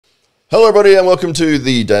Hello, everybody, and welcome to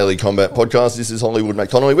the Daily Combat Podcast. This is Hollywood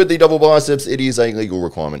McConnelly with the double biceps. It is a legal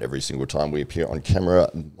requirement every single time we appear on camera.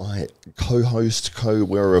 My co-host,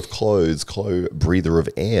 co-wearer of clothes, co-breather of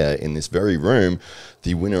air in this very room,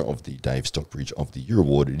 the winner of the Dave Stockbridge of the Year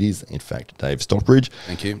Award. It is, in fact, Dave Stockbridge.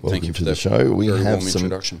 Thank you. Welcome Thank you to the show. We have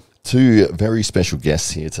two very special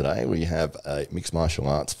guests here today. We have a mixed martial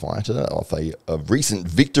arts fighter of a recent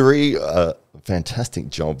victory, fantastic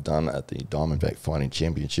job done at the Diamondback Fighting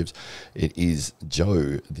Championships. It is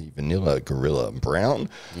Joe, the Vanilla Gorilla Brown.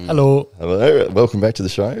 Hello. Hello. Welcome back to the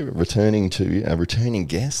show. Returning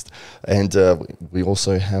guest. And we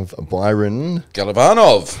also have Byron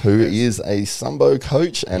Golovanov, who is a Sambo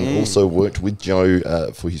coach and also worked with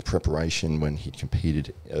Joe for his preparation when he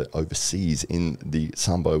competed overseas in the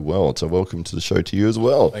Sambo world. So welcome to the show to you as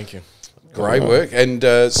well. Thank you. Great work. And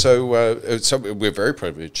so we're very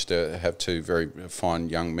privileged to have two very fine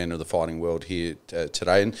young men of the fighting world here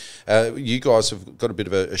today. And you guys have got a bit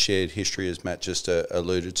of a shared history, as Matt just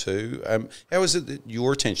alluded to. How is it that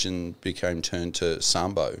your attention became turned to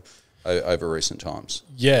Sambo over recent times?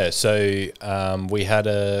 Yeah, so we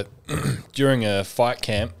had during a fight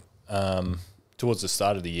camp towards the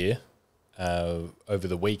start of the year, over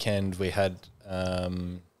the weekend we had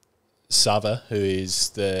Sava,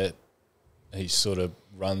 he sort of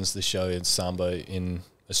runs the show in Sambo in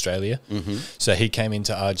Australia. So he came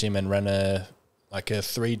into our gym and ran a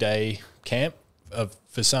 3-day camp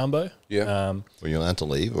for Sambo. Yeah. Were you allowed to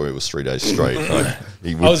leave, or it was 3 days straight? I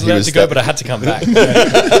was allowed to go, but I had to come back.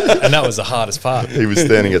 And that was the hardest part. He was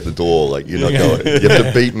standing at the door like, you're not going. You have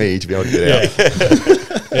to beat me to be able to get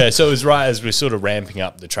out. Yeah, so it was right as we're sort of ramping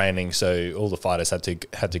up the training, so all the fighters had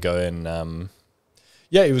to go and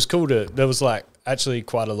it was cool there was actually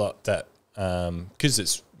quite a lot that because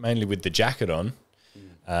it's mainly with the jacket on,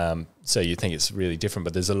 so you think it's really different,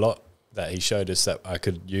 but there's a lot that he showed us that I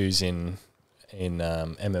could use in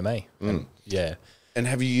MMA. And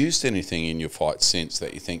have you used anything in your fight since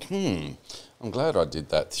that you think, I'm glad I did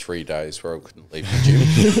that 3 days where I couldn't leave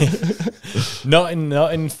the gym? Not in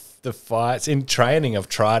the fights. In training, I've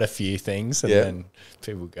tried a few things, and then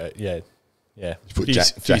people go, Put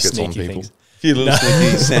jackets on people. Things. Few little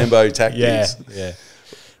sneaky Sambo tactics. Yeah.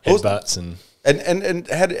 Headbutts And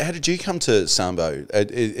how did you come to Sambo?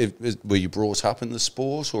 Were you brought up in the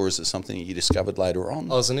sport, or is it something you discovered later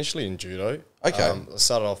on? I was initially in judo. Okay. I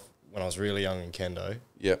started off when I was really young in kendo.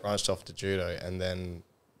 Yeah. Branched off to judo, and then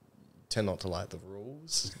tend not to like the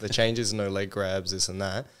rules, the changes, no leg grabs, this and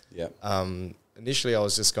that. Yeah. Initially, I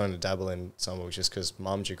was just going to dabble in Sambo just because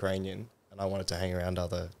Mum's Ukrainian, and I wanted to hang around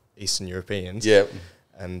other Eastern Europeans. Yeah.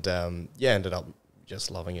 And ended up just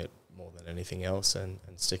loving it more than anything else, and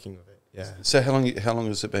sticking with it. Yeah. So how long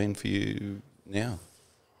has it been for you now?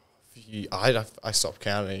 I stopped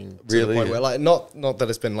counting to Really? the point where not that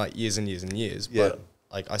it's been years and years and years, Yeah.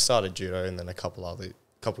 but I started judo, and then a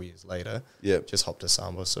couple years later, just hopped to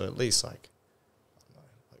Sambo. So at least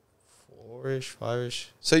 4-ish,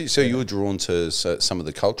 5-ish. So you were drawn to some of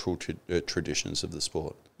the cultural traditions of the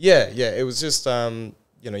sport. Yeah. It was just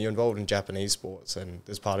you're involved in Japanese sports, and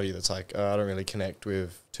there's part of you that's like, I don't really connect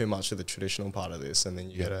with too much of the traditional part of this, and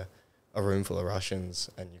then you get a room full of Russians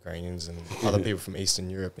and Ukrainians and other people from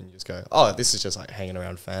Eastern Europe, and you just go, oh, this is just hanging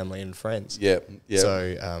around family and friends. Yeah.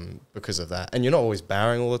 So because of that, and you're not always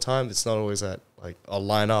bowing all the time. It's not always that I'll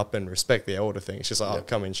line up and respect the elder thing. It's just I'll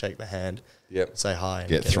come in, shake the hand, say hi, and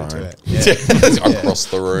Get thrown into it. Yeah. Across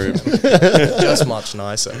the room. Just much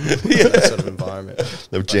nicer. That sort of environment.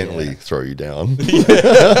 They'll gently throw you down.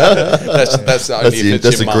 That's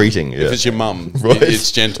a greeting. If it's your mum, Right.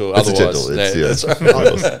 it's gentle. Otherwise, It's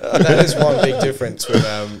That is one big difference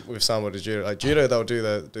with Sambo to judo. Judo, they'll do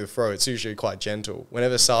the throw. It's usually quite gentle.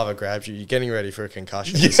 Whenever Sava grabs you, you're getting ready for a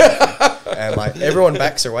concussion. And everyone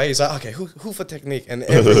backs away. He's like, okay, who for technique? And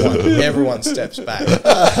everyone steps back.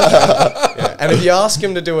 And if you ask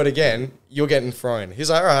him to do it again, you're getting thrown. He's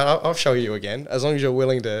like, all right, I'll show you again, as long as you're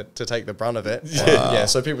willing to take the brunt of it.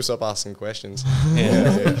 So people stop asking questions.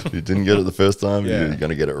 If you didn't get it the first time, you're going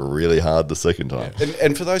to get it really hard the second time.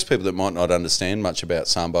 And for those people that might not understand much about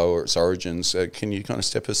Sambo or its origins, can you kind of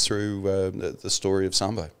step us through the story of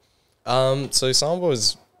Sambo? So Sambo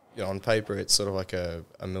is, on paper, it's sort of like a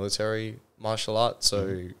military martial art.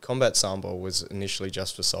 So combat Sambo was initially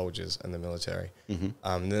just for soldiers and the military. Then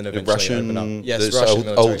eventually Russian, opened up. Yes, Russian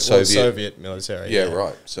military. Old Soviet military. Yeah,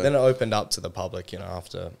 right. So then it opened up to the public,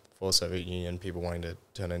 after for Soviet Union, people wanting to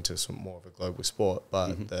turn into some more of a global sport.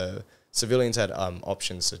 But the civilians had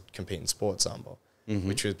options to compete in sports Sambo,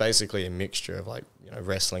 which was basically a mixture of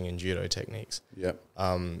wrestling and judo techniques. Yeah.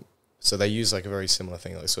 So they use a very similar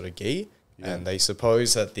thing, sort of gi. And they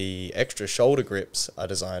suppose that the extra shoulder grips are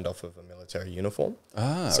designed off of a military uniform.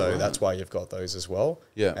 So that's why you've got those as well.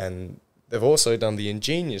 Yeah. And they've also done the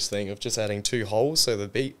ingenious thing of just adding 2 holes so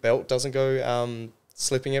the belt doesn't go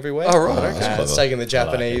slipping everywhere. Oh, right. Okay. It's taken the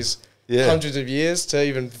Japanese hundreds of years to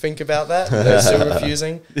even think about that. They're still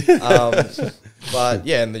refusing. But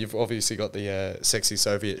yeah, and you've obviously got the sexy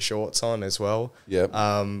Soviet shorts on as well.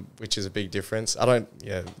 Which is a big difference.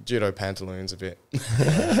 Judo pantaloons a bit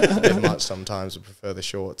much sometimes. I prefer the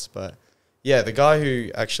shorts. But yeah, the guy who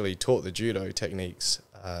actually taught the judo techniques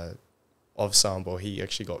of Sambo, he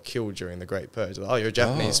actually got killed during the Great Purge. Like, you're a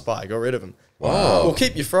Japanese spy, got rid of him. Wow. We'll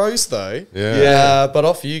keep you froze though. But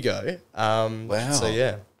off you go. Wow. So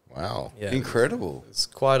yeah. Wow. Yeah. Incredible. It's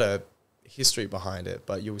quite a history behind it,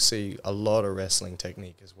 but you'll see a lot of wrestling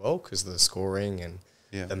technique as well because the scoring and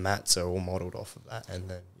the mats are all modelled off of that. And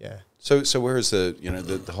then, So whereas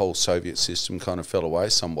the whole Soviet system kind of fell away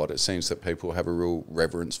somewhat, it seems that people have a real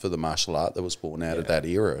reverence for the martial art that was born out of that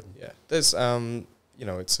era. Yeah. There's,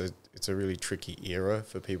 it's a really tricky era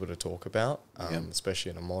for people to talk about,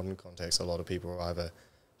 especially in a modern context. A lot of people are either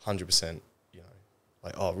 100%,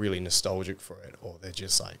 like, really nostalgic for it, or they're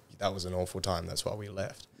just like, that was an awful time, that's why we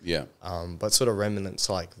left. Yeah. But sort of remnants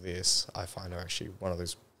like this, I find are actually one of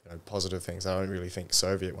those positive things. I don't really think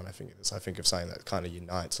Soviet when I think of this. I think of something that kind of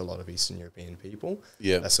unites a lot of Eastern European people.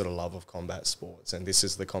 Yeah. That sort of love of combat sports, and this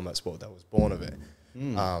is the combat sport that was born of it.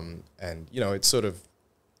 And it's sort of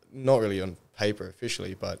not really on paper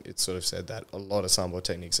officially, but it's sort of said that a lot of Sambo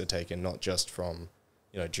techniques are taken not just from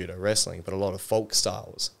judo wrestling, but a lot of folk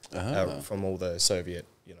styles from all the Soviet,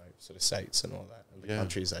 sort of states and all that, and the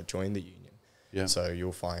countries that joined the Union. Yeah. So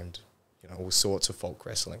you'll find, all sorts of folk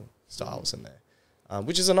wrestling styles in there,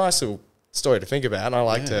 which is a nice little story to think about, and I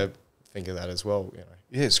like to think of that as well.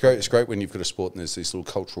 Yeah, it's great. It's great when you've got a sport and there's these little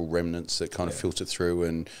cultural remnants that kind of filter through,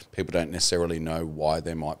 and people don't necessarily know why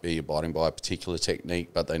they might be abiding by a particular technique,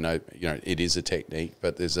 but they know it is a technique,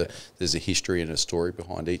 but there's a history and a story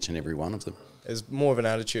behind each and every one of them. There's more of an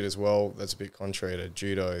attitude as well that's a bit contrary to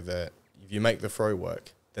judo, that if you make the throw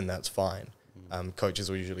work, then that's fine. Coaches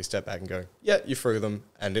will usually step back and go, yeah, you threw them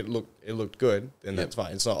and it looked good, then that's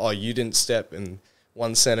fine. It's not, you didn't step in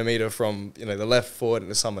 1 centimetre from the left foot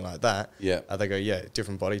into something like that. They go,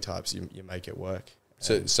 different body types, you make it work.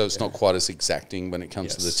 So it's not quite as exacting when it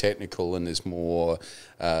comes to the technical, and there's more,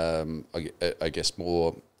 I guess,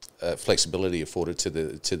 more flexibility afforded to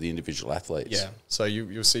the individual athletes. Yeah, so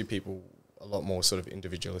you'll see people a lot more sort of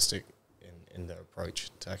individualistic in their approach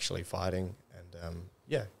to actually fighting and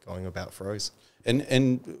going about throws.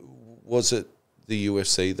 And was it the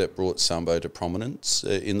UFC that brought Sambo to prominence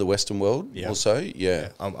in the Western world also? Yeah.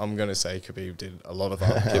 I'm going to say Khabib did a lot of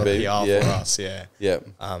our PR for us,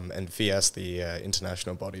 and FIAS, the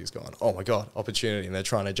international body, has gone, oh my God, opportunity, and they're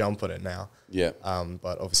trying to jump on it now. Yeah.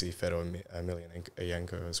 But obviously Fedor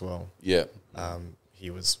Emelianenko as well. Yeah. He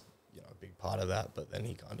was a big part of that, but then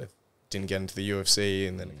he kind of didn't get into the UFC,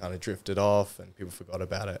 and then it kind of drifted off and people forgot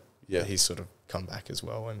about it. Yeah. He's sort of come back as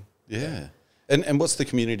well. And And what's the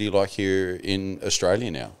community like here in Australia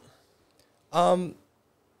now?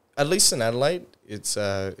 At least in Adelaide, it's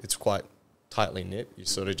quite tightly knit. You're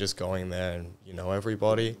sort of just going there and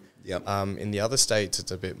everybody. Yep. In the other states,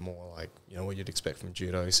 it's a bit more like what you'd expect from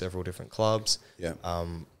judo, several different clubs. Yeah.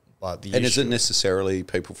 But is it necessarily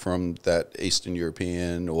people from that Eastern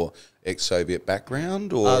European or ex-Soviet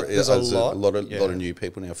background, or there's a lot of new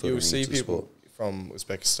people now? You'll see people from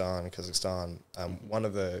Uzbekistan, Kazakhstan. One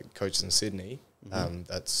of the coaches in Sydney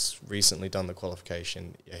that's recently done the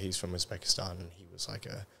qualification, he's from Uzbekistan, and he was like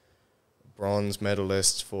a bronze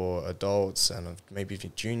medalist for adults and maybe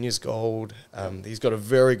juniors gold. He's got a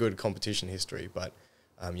very good competition history, but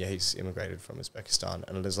he's immigrated from Uzbekistan.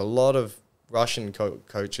 And there's a lot of Russian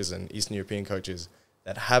coaches and Eastern European coaches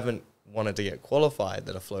that haven't wanted to get qualified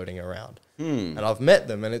that are floating around. And I've met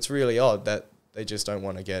them, and it's really odd that they just don't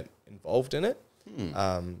want to get involved in it.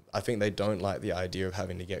 I think they don't like the idea of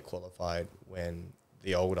having to get qualified, when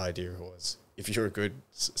the old idea was, if you're a good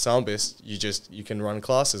sambist, you can run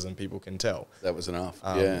classes and people can tell. That was enough.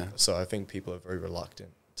 So I think people are very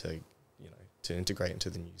reluctant to integrate into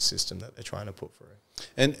the new system that they're trying to put through.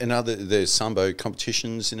 And there's Sambo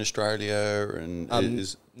competitions in Australia, and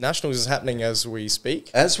Nationals is happening as we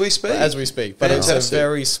speak. But it's a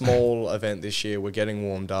very small event this year. We're getting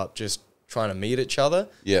warmed up, just trying to meet each other.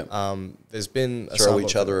 Yeah. There's been throw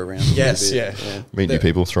each other around. Yes, Meet new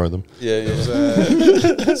people, throw them. Yeah. There was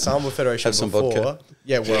a Sambo Federation have some before. Vodka.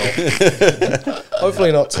 Yeah, well,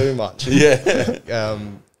 hopefully not too much. Yeah.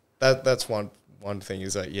 That's one thing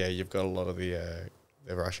is that you've got a lot of the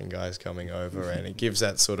the Russian guys coming over, and it gives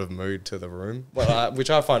that sort of mood to the room, which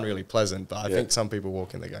I find really pleasant. But I think some people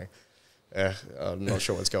walk in there going, I'm not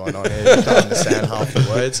sure what's going on here. You can't understand half the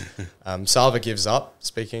words. Sava gives up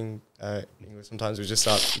speaking English. Sometimes we just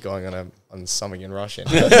start going on something in Russian.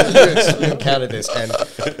 You encounter this, and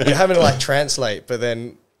you're having to like translate, but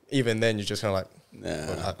then even then you're just kind of like,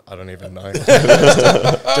 I don't even know.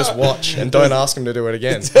 Just watch and don't ask him to do it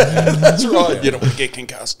again. That's right. You don't want to get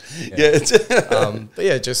concussed. Yeah. But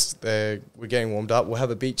yeah, just we're getting warmed up. We'll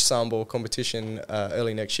have a beach sambo competition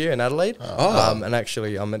early next year in Adelaide. And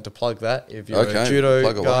actually, I'm meant to plug that. If you're a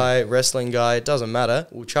judo guy, wrestling guy, it doesn't matter.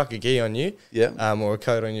 We'll chuck a gi on you, or a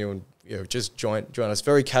coat on you, and just join us.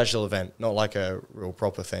 Very casual event, not like a real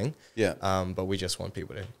proper thing. But we just want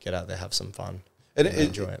people to get out there, have some fun. And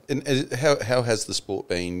enjoy it. And how has the sport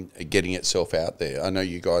been getting itself out there? I know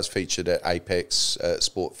you guys featured at Apex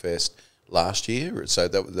Sport Fest last year, so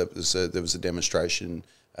there was a demonstration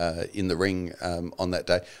in the ring on that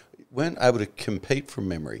day. Weren't able to compete from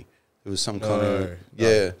memory. There was some kind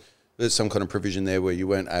there's some kind of provision there where you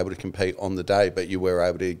weren't able to compete on the day, but you were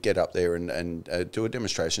able to get up there and do a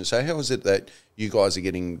demonstration. So how is it that you guys are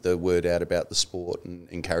getting the word out about the sport and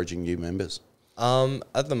encouraging new members?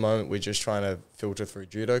 At the moment, we're just trying to filter through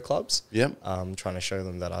judo clubs. Trying to show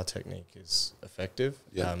them that our technique is effective.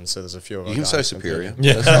 So there's a few of us. You can say superior.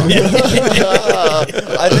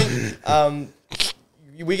 I think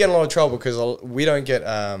we get in a lot of trouble because we don't get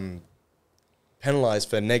penalized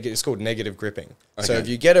for negative. It's called negative gripping. So if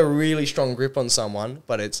you get a really strong grip on someone,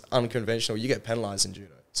 but it's unconventional, you get penalized in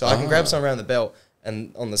judo. So I can grab someone around the belt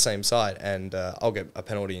and on the same side, and I'll get a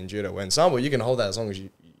penalty in judo. When Sambo, you can hold that as long as you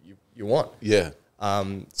want.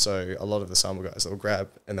 So a lot of the Sambo guys, they'll grab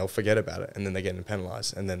and they'll forget about it, and then they get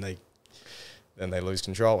penalized, and then they lose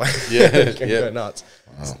control. Go nuts.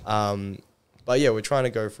 Wow. But yeah, we're trying to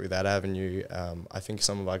go through that avenue. I think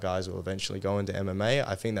some of our guys will eventually go into MMA.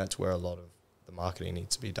 I think that's where a lot of the marketing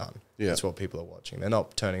needs to be done. That's what people are watching. They're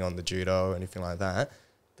not turning on the judo or anything like that.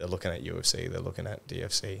 They're looking at UFC. They're looking at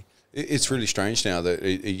DFC. It's really strange now that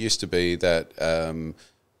it used to be that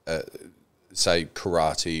say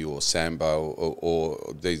karate or sambo or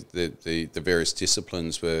the various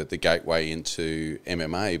disciplines were the gateway into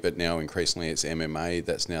MMA, but now increasingly it's MMA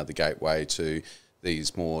that's now the gateway to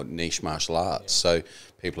these more niche martial arts. So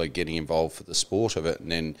people are getting involved for the sport of it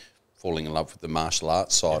and then falling in love with the martial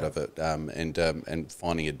arts side of it, and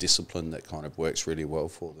finding a discipline that kind of works really well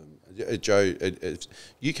for them. Joe,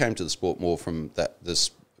 you came to the sport more from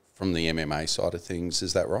from the MMA side of things,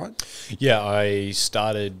 is that right? Yeah, I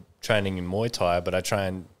started training in Muay Thai, but I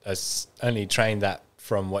only trained that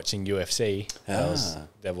from watching UFC.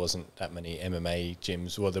 There wasn't that many MMA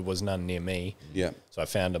gyms. Well, there was none near me. So I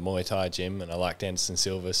found a Muay Thai gym, and I liked Anderson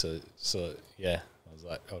Silva. So I was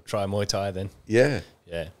like, I'll try Muay Thai then.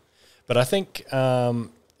 But I think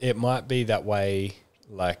it might be that way.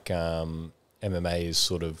 Like MMA is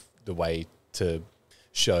sort of the way to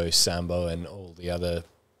show Sambo and all the other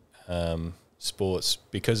sports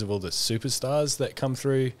because of all the superstars that come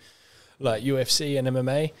through, like UFC and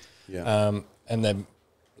MMA. And then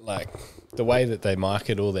like the way that they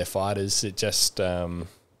market all their fighters, it just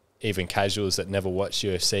even casuals that never watch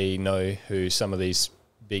UFC know who some of these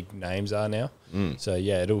big names are now. So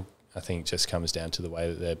I think just comes down to the way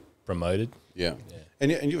that they're promoted.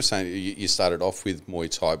 And you were saying you started off with Muay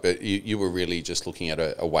Thai, but you were really just looking at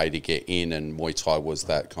a way to get in, and Muay Thai was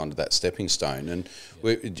that kind of that stepping stone. And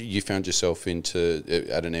you found yourself at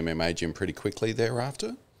an MMA gym pretty quickly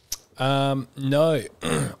thereafter? No,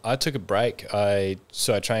 I took a break.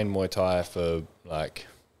 So I trained Muay Thai for like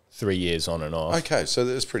 3 years on and off. Okay, so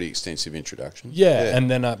that was pretty extensive introduction. And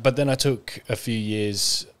then I took a few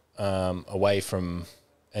years away from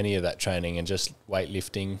any of that training and just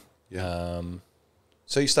weightlifting.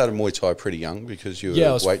 So you started Muay Thai pretty young because you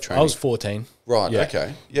were weight training? I was 14. Right,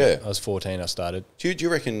 okay. I was 14, I started. Do you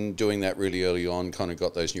reckon doing that really early on kind of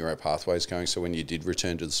got those neuro pathways going, so when you did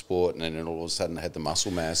return to the sport and then all of a sudden had the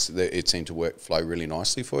muscle mass, it seemed to flow really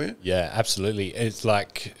nicely for you? Yeah, absolutely. It's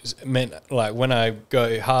meant when I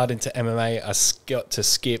go hard into MMA, I got to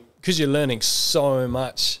skip, because you're learning so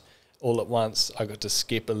much all at once, I got to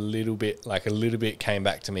skip a little bit, came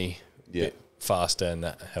back to me a bit faster, and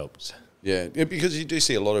that helped. Yeah, because you do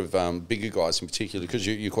see a lot of bigger guys in particular, because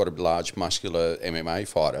you're quite a large, muscular MMA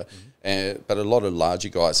fighter, but a lot of larger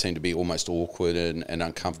guys seem to be almost awkward and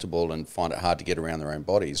uncomfortable and find it hard to get around their own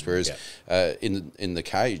bodies, whereas in the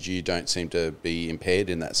cage, you don't seem to be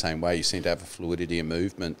impaired in that same way. You seem to have a fluidity and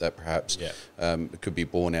movement that perhaps could be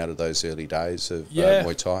born out of those early days of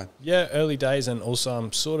Muay Thai. Yeah, early days, and also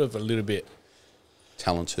I'm sort of a little bit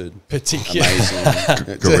talented, Particularly,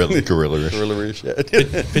 amazing, Gorilla-ish. yeah.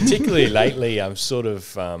 particularly lately, I'm sort of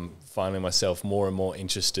finding myself more and more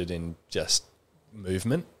interested in just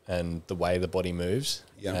movement and the way the body moves.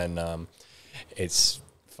 Yeah. And it's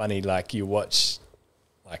funny, like you watch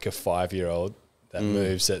like a 5-year-old that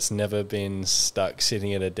moves, that's never been stuck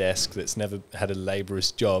sitting at a desk, that's never had a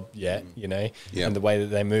laborious job yet, you know, and the way that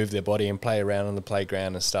they move their body and play around on the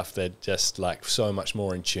playground and stuff, they're just like so much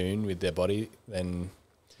more in tune with their body. Then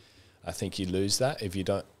I think you lose that if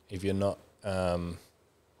you're not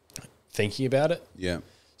thinking about it. Yeah.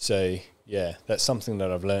 So yeah, that's something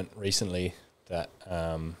that I've learnt recently that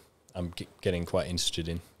I'm getting quite interested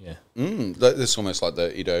in. Yeah. That's almost like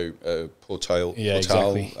the Ido Portal,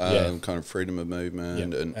 exactly. Kind of freedom of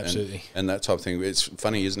movement absolutely. and that type of thing. It's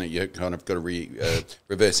funny, isn't it? You kind of got to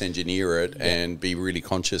reverse engineer it and be really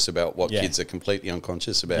conscious about what kids are completely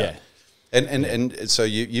unconscious about. Yeah. And so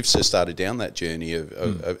you've just started down that journey of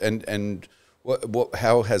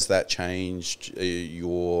how has that changed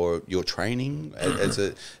your training?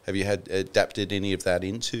 Have you adapted any of that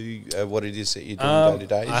into what it is that you're doing day to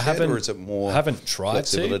day? Or is it more? I haven't tried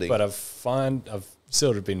to, but I've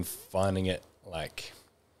sort of been finding it like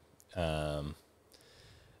a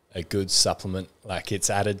good supplement. Like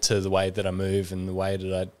it's added to the way that I move and the way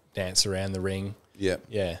that I dance around the ring. Yeah,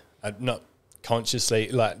 yeah. I'm not consciously,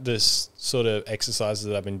 like this sort of exercises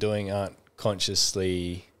that I've been doing aren't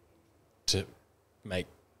consciously to make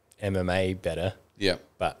MMA better. Yeah.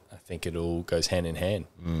 But I think it all goes hand in hand.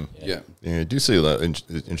 Yeah, I do see that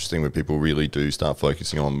interesting when people really do start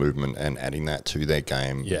focusing on movement and adding that to their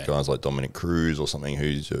game. Yeah. Guys like Dominic Cruz or something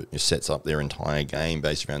who sets up their entire game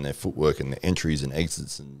based around their footwork and their entries and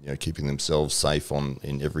exits and keeping themselves safe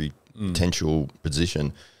in every potential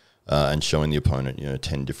position. And showing the opponent,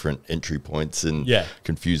 10 different entry points and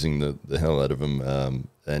confusing the hell out of them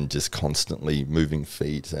and just constantly moving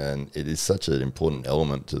feet. And it is such an important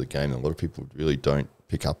element to the game that a lot of people really don't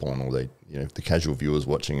pick up on, or the casual viewers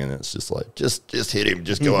watching, and it's just like, just hit him,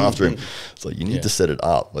 just go after him. It's like you need to set it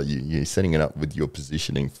up. Like you're setting it up with your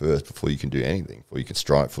positioning first before you can do anything, before you can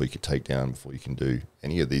strike, before you can take down, before you can do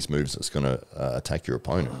any of these moves that's going to attack your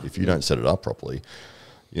opponent. If you don't set it up properly,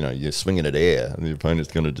 you're swinging at air, and the opponent's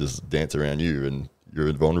going to just dance around you, and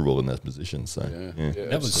you're vulnerable in that position. So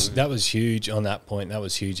that was huge on that point. That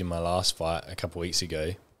was huge in my last fight a couple of weeks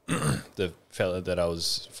ago. The fella that I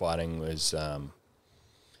was fighting was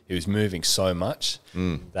he was moving so much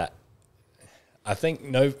that I think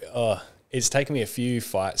it's taken me a few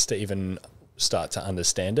fights to even start to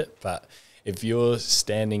understand it. But if you're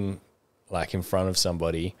standing like in front of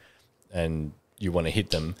somebody and you want to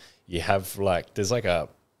hit them, you have there's like a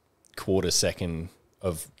quarter second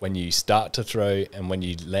of when you start to throw and when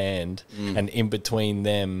you land, and in between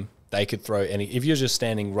them they could throw any. If you're just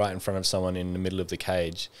standing right in front of someone in the middle of the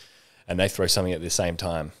cage and they throw something at the same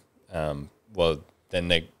time,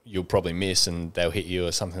 then you'll probably miss and they'll hit you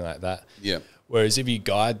or something like that. Yeah. Whereas if you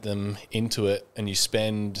guide them into it and you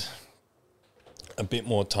spend a bit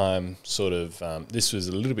more time sort of this was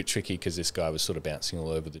a little bit tricky because this guy was sort of bouncing all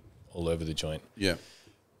over the joint. Yeah.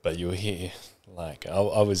 But you'll hear,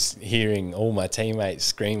 I was hearing all my teammates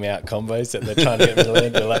scream out combos that they're trying to get me to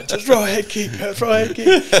land. They're like, just throw a head kick, throw a head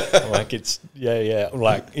kick. I'm like,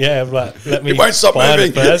 let me. You won't stop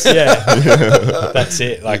moving first. Yeah. That's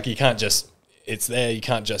it. Like, you can't just, it's there, you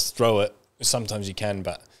can't just throw it. Sometimes you can,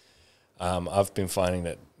 but I've been finding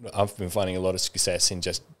a lot of success in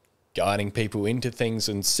just guiding people into things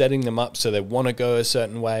and setting them up so they want to go a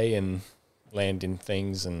certain way and land in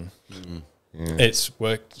things and... Yeah. It's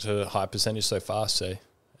worked to a high percentage so far,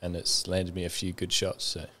 and it's landed me a few good shots.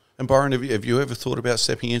 So, and Byron, have you ever thought about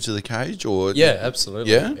stepping into the cage? Or yeah,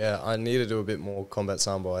 absolutely. Yeah, I need to do a bit more combat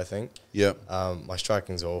sambo, I think. Yeah, my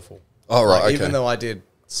striking's awful. Oh right, okay. Even though I did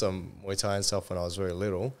some Muay Thai and stuff when I was very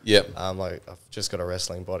little. Yeah, I've just got a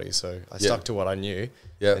wrestling body, so I stuck to what I knew.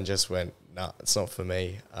 Yeah, and just went, nah, it's not for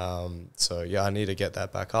me. So yeah, I need to get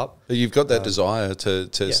that back up. But you've got that desire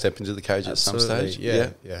to step into the cage absolutely. At some stage.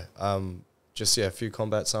 Yeah. Just a few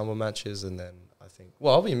combat sambo matches, and then I think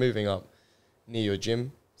I'll be moving up near your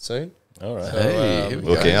gym soon. All right, so,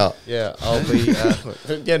 looking out. Yeah, I'll be.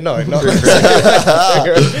 No, not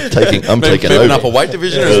I'm taking moving up a weight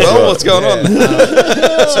division as well. What's going on?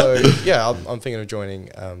 So yeah, I'm thinking of joining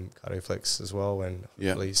Cardioflex as well, and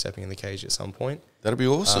hopefully stepping in the cage at some point. That'll be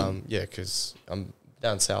awesome. Yeah, because I'm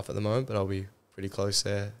down south at the moment, but I'll be pretty close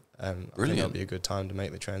there, and I think that'll be a good time to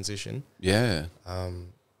make the transition. Yeah.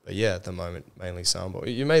 But yeah, at the moment, mainly sambo.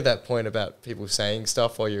 You made that point about people saying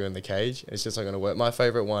stuff while you're in the cage. It's just not going to work. My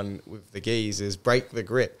favourite one with the gis is break the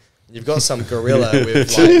grip. You've got some gorilla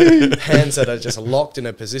with like hands that are just locked in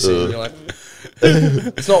a position. And you're like,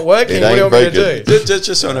 it's not working. It What do you ain't want me to do?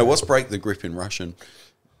 Just so I know, what's break the grip in Russian?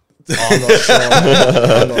 I'm not sure.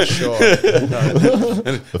 I'm not sure.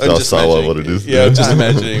 No. That's how Sala what it is. Yeah, I'm just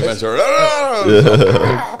imagining.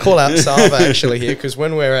 Call out Sava actually here, because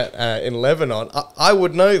when we're at in Lebanon, I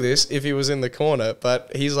would know this if he was in the corner,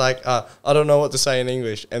 but he's like, I don't know what to say in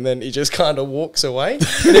English, and then he just kind of walks away. And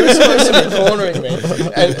he was supposed to be cornering me,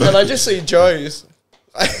 and I just see Joe's.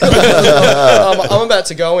 I'm about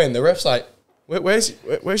to go in. The ref's like,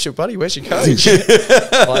 Where's your buddy? Where's your coach?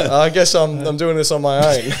 Like, I guess I'm doing this on my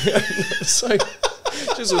own. So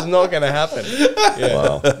just was not going to happen. Yeah,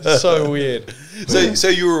 Wow. so weird. So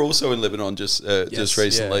you were also in Lebanon just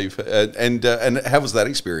recently, and how was that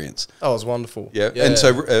experience? Oh, it was wonderful. Yeah, and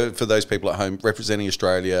so for those people at home, representing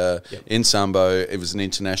Australia in Sambo, it was an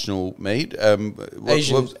international meet.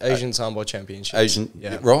 Asian Sambo Championships.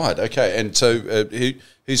 Right? Okay, and so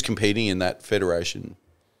who's competing in that federation?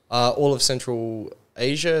 All of Central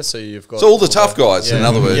Asia, so you've got... So all the tough guys, in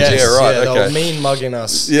other words. Yes, yeah, right, They okay. were mean mugging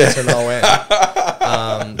us to no end.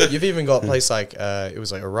 You've even got places like, it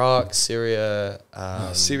was like Iraq, Syria...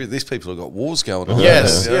 Syria, these people have got wars going on.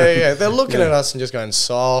 Yes, yeah. They're looking at us and just going,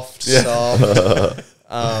 soft.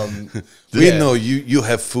 We know you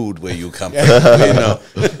have food where you come from. We know.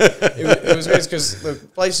 It was weird because the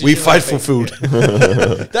places... We fight for food.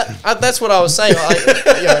 That's what I was saying.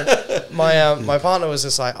 My partner was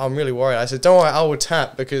just like, I'm really worried. I said, don't worry, I will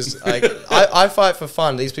tap, because like, I fight for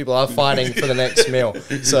fun. These people are fighting for the next meal.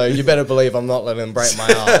 So you better believe I'm not letting them break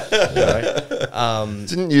my arm. You know?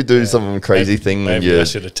 Didn't you do some crazy thing when Maybe you... I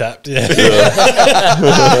should have tapped. Yeah.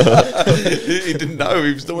 He didn't know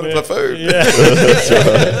he was doing it for food. Yeah.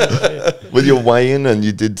 With your weigh-in and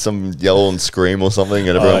you did some yell and scream or something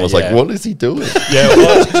and everyone was like, what is he doing? Yeah,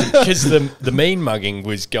 well, because the mean mugging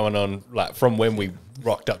was going on like from when we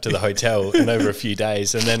rocked up to the hotel and over a few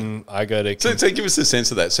days, and then I go to... So give us a sense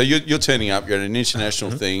of that. So you're turning up, you're at an international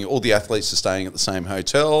thing, all the athletes are staying at the same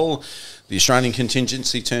hotel, the Australian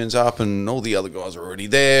contingency turns up and all the other guys are already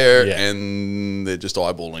there, and they're just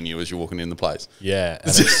eyeballing you as you're walking in the place. Yeah, and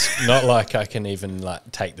it's not like I can even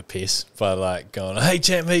like take the piss by like going, hey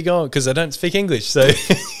champ, how you going? Because I don't speak English, so...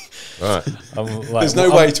 Right. There's no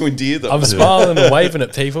way to endear them. I'm smiling and waving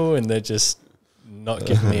at people and they're just not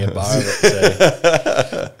giving me a bar of it.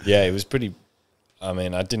 So, yeah, it was pretty... I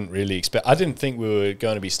mean, I didn't really expect... I didn't think we were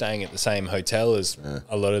going to be staying at the same hotel as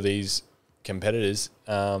a lot of these competitors.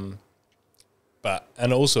 But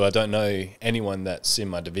and also, I don't know anyone that's in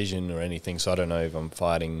my division or anything, so I don't know if I'm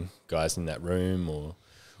fighting guys in that room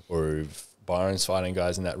or if Byron's fighting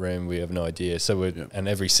guys in that room. We have no idea. So and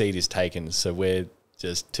every seat is taken, so we're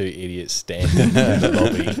just two idiots standing in the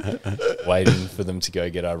lobby waiting for them to go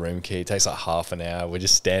get our room key. It takes like half an hour. We're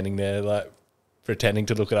just standing there like pretending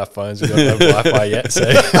to look at our phones. We've got no Wi-Fi yet, so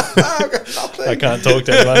I can't talk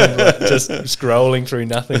to anyone. I'm like just scrolling through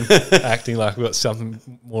nothing, acting like we've got something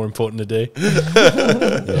more important to do.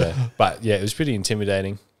 But yeah, it was pretty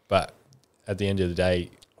intimidating. But at the end of the day,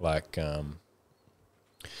 like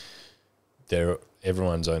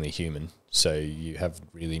everyone's only human. So you have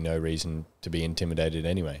really no reason to be intimidated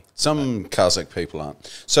anyway. Some Kazakh people aren't.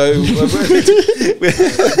 So,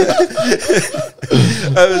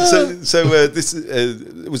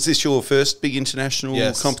 was this your first big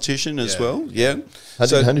international competition as well? Yeah. How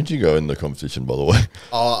did you go in the competition, by the way?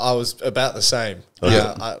 I was about the same.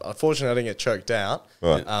 Okay. Unfortunately, I didn't get choked out.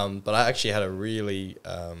 Right. But I actually had a really...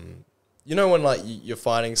 you know when like you're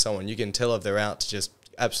fighting someone, you can tell if they're out to just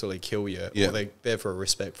absolutely kill you, or they're there for a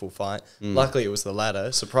respectful fight. Luckily, it was the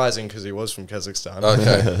latter. Surprising because he was from Kazakhstan.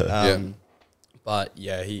 Okay. But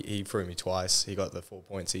yeah, he threw me twice. He got the 4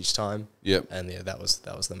 points each time. Yep. And yeah, that was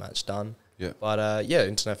the match done. Yeah. But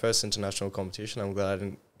first international competition. I'm glad I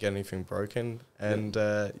didn't get anything broken. And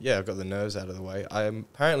I got the nerves out of the way. I'm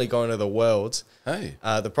apparently going to the Worlds. Hey.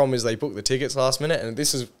 The problem is they booked the tickets last minute, and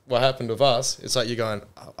this is what happened with us. It's like you're going,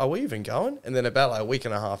 are we even going? And then about like a week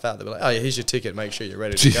and a half out, they'll be like, oh yeah, here's your ticket. Make sure you're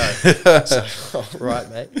ready to go. So, right,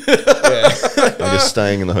 mate. Yeah. I'm just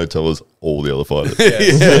staying in the hotel as all the other fighters.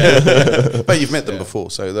 But you've met them before,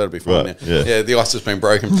 so that'll be fine. Right, Yeah, the ice has been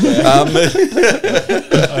broken.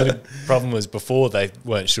 The problem was before they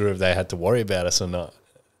weren't sure if they had to worry about us or not.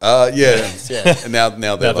 And now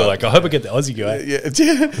They're like, I hope I get the Aussie guy.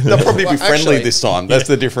 They'll probably be friendly this time. That's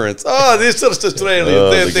the difference. Oh, they're just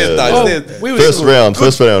Australian. They're nice.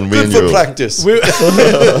 First round, me and Good you. for practice.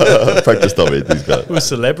 Practice dummy, these guys. We were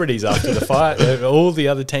celebrities after the fight. All the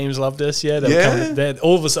other teams loved us. Yeah, they were coming,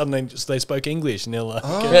 all of a sudden they spoke English and they're like,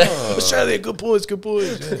 Australia, good boys. Good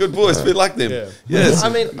boys, be like them. Yes. I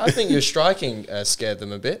mean, I think your striking scared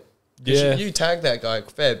them a bit. Yeah. You tagged that guy a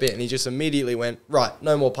fair bit, and he just immediately went, right,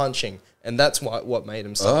 no more punching. And that's what made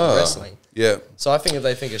him start wrestling. Yeah. So I think if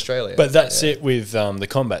they think Australia. But that's it with the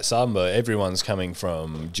combat sambo. Everyone's coming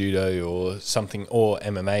from judo or something, or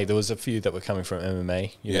MMA. There was a few that were coming from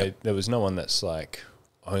MMA. You know, there was no one that's like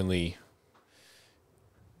only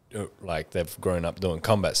like they've grown up doing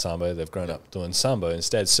combat sambo. They've grown up doing sambo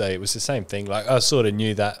instead. So it was the same thing. Like I sort of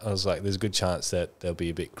knew that. I was like, there's a good chance that there'll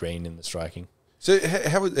be a bit green in the striking. So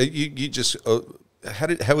how you just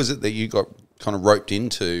how was it that you got kind of roped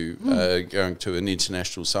into going to an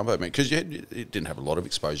international sambo meet? Because you didn't have a lot of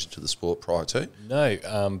exposure to the sport prior to.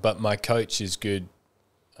 No, but my coach is good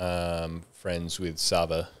friends with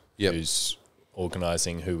Saba, who's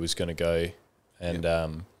organising who was going to go,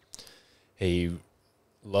 and he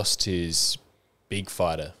lost his big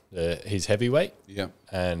fighter, his heavyweight,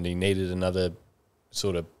 and he needed another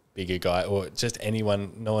sort of bigger guy, or just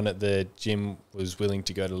anyone. No one at the gym was willing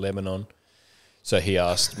to go to Lebanon. So he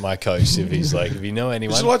asked my coach if he's like, if you know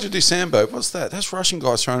anyone. Would you like to do Sambo? What's that? That's Russian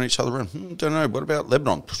guys throwing each other around. Don't know. What about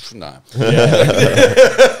Lebanon? No.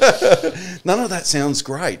 None of that sounds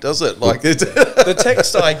great, does it? Like the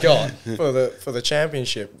text I got for the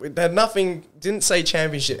championship, it had nothing, didn't say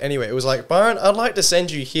championship anyway. It was like, Byron, I'd like to send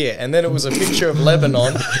you here. And then it was a picture of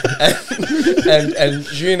Lebanon and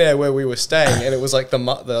Junair where we were staying. And it was like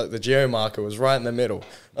the geo marker was right in the middle.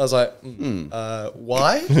 I was like,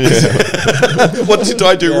 why? What did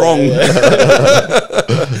I do wrong?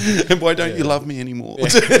 And why don't you love me anymore?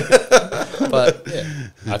 But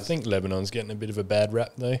I think Lebanon's getting a bit of a bad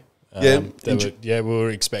rap though. We were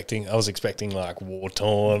expecting. I was expecting like war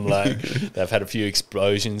torn. Like they've had a few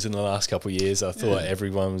explosions in the last couple of years. I thought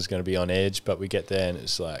everyone was going to be on edge, but we get there and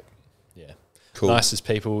it's like, cool. Nicest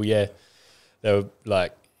people. Yeah, they were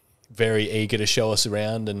like very eager to show us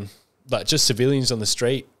around and like just civilians on the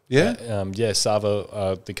street.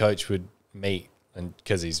 Sava, the coach would meet, and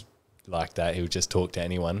because he's like that, he would just talk to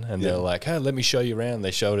anyone, and they're like, "Hey, let me show you around."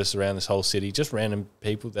 They showed us around this whole city, just random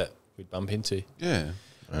people that we'd bump into. Yeah.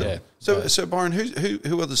 Yeah. So Byron,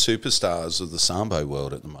 who are the superstars of the Sambo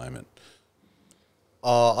world at the moment?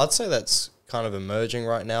 I'd say that's kind of emerging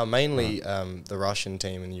right now. Mainly the Russian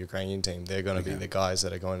team and the Ukrainian team. They're going to be the guys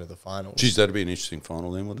that are going to the finals. Geez, that'd be an interesting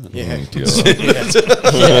final then, wouldn't it? Yeah.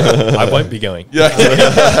 I won't be going.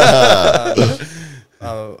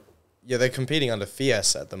 They're competing under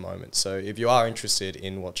FIAS at the moment. So if you are interested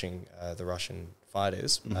in watching the Russian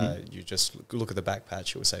fighters, you just look at the back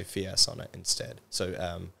patch. It will say FIAS on it instead. So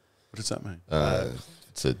what does that mean?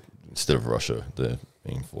 Instead of Russia, they're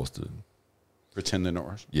being forced to pretend they're not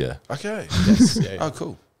Russian. Yeah. Okay. Yes. Oh,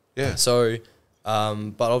 cool. Yeah. So,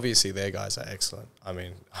 but obviously their guys are excellent. I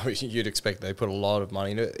mean, you'd expect they put a lot of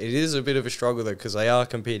money into it. It is a bit of a struggle though, because they are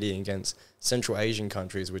competing against Central Asian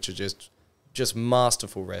countries, which are just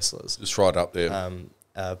masterful wrestlers. It's right up there.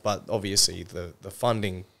 But obviously the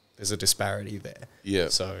funding, there's a disparity there. Yeah.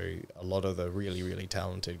 So a lot of the really, really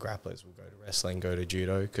talented grapplers will go to wrestling, go to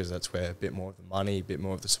judo, because that's where a bit more of the money, a bit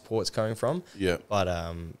more of the support's coming from. Yeah. But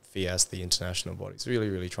FIAS, the international body, is really,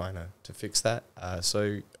 really trying to fix that.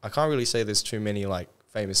 So I can't really say there's too many like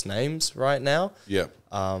famous names right now. Yeah.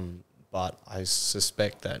 But I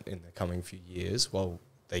suspect that in the coming few years, while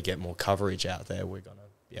they get more coverage out there, we're going to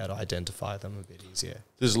be able to identify them a bit easier.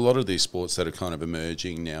 There's a lot of these sports that are kind of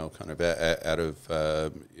emerging now, kind of out of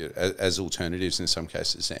as alternatives in some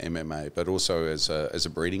cases to MMA, but also as a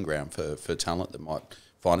breeding ground for talent that might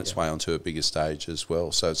find its way onto a bigger stage as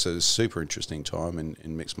well. So it's a super interesting time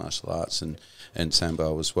in mixed martial arts and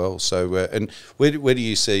Sambo as well. So and where do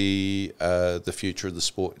you see the future of the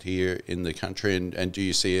sport here in the country, and do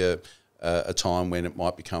you see a time when it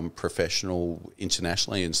might become professional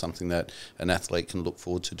internationally and something that an athlete can look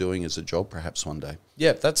forward to doing as a job perhaps one day?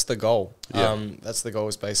 Yeah, that's the goal. Yeah. That's the goal,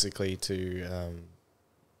 is basically to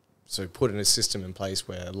so put in a system in place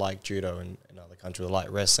where, like judo and other countries,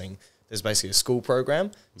 like wrestling, there's basically a school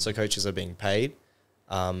program, so coaches are being paid,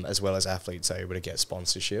 as well as athletes are able to get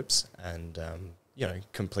sponsorships and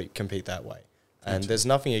compete that way. And there's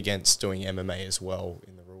nothing against doing MMA as well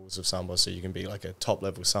in the rules of Sambo, so you can be like a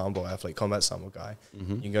top-level Sambo athlete, combat Sambo guy.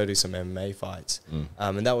 You can go do some MMA fights.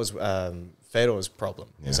 And that was Fedor's problem,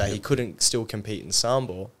 is that he couldn't still compete in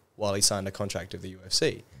Sambo while he signed a contract with the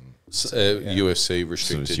UFC. UFC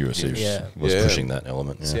restricted. So UFC was pushing that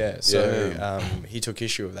element. He took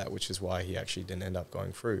issue of that, which is why he actually didn't end up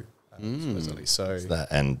going through. Supposedly. So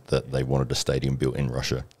that they wanted a stadium built in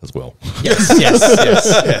Russia as well. Yes.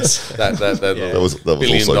 That was $1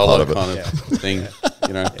 billion also part of it. kind of thing,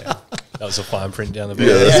 you know. Yeah. That was a fine print down the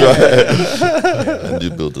Yeah, that's right. And you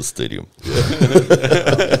build a stadium.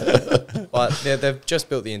 But but they've just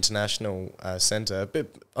built the international centre. A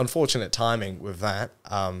bit unfortunate timing with that,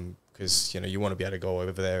 because you want to be able to go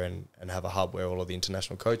over there and have a hub where all of the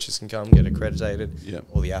international coaches can come, get accredited,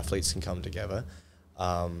 all the athletes can come together.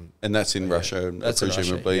 And that's in Russia,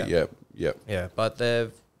 presumably. Yeah, but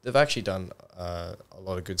they've actually done a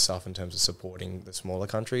lot of good stuff in terms of supporting the smaller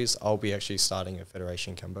countries. I'll be actually starting a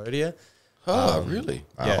federation in Cambodia. Oh, really?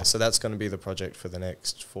 Wow. Yeah, so that's going to be the project for the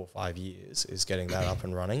next 4 or 5 years, is getting that up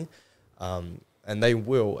and running. And they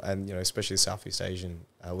will, and especially Southeast Asian,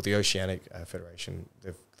 with the Oceanic Federation,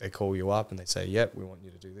 they call you up and they say, yep, we want you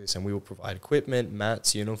to do this, and we will provide equipment,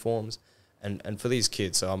 mats, uniforms, and for these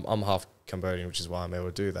kids. So I'm half Cambodian, which is why I'm able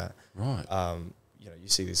to do that. Right. You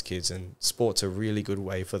see these kids, and sport's a really good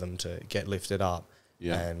way for them to get lifted up.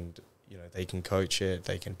 Yeah. And they can coach it,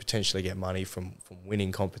 they can potentially get money from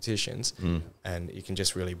winning competitions, and you can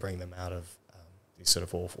just really bring them out of these sort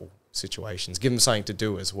of awful situations, give them something to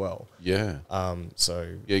do as well. Yeah.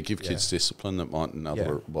 Give kids discipline that mightn't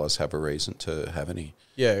otherwise have a reason to have any.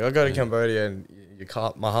 Yeah, I go to Cambodia and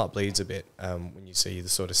my heart bleeds a bit when you see the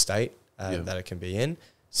sort of state that it can be in.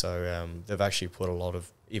 So they've actually put a lot of,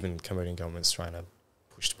 even Cambodian government's trying to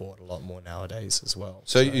push sport a lot more nowadays as well.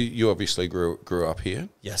 So you obviously grew up here.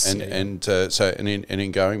 Yes. And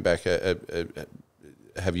in going back,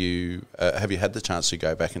 have you had the chance to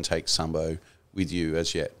go back and take Sambo with you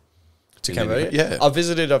as yet? To Cambodia? Yeah.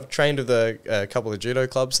 I've trained with a couple of judo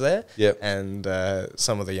clubs there. Yep. And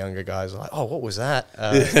some of the younger guys are like, oh, what was that?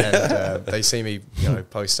 And they see me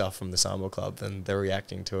post stuff from the Sambo club, and they're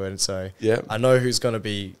reacting to it. And so I know who's going to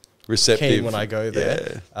be receptive keen when I go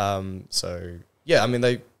there. Yeah.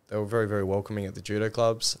 They were very, very welcoming at the judo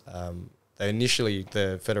clubs.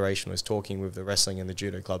 The federation was talking with the wrestling and the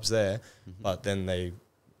judo clubs there, but then they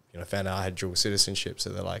found out I had dual citizenship, so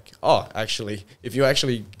they're like, oh, actually, if you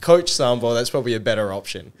actually coach Sambo, that's probably a better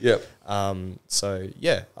option. Yep. I've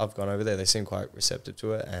gone over there. They seem quite receptive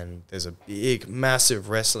to it, and there's a big, massive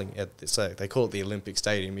wrestling at they call it the Olympic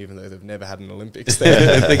Stadium, even though they've never had an Olympics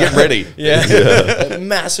there. They get ready. A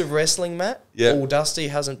massive wrestling mat, Yeah. all dusty,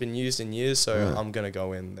 hasn't been used in years, so I'm going to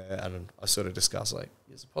go in there, and I sort of discuss, like,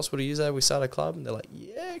 is it possible to use that? We start a club? And they're like,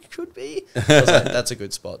 yeah, it could be. I was like, that's a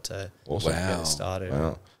good spot to get it started.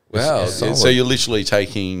 Wow. Yeah. So you're literally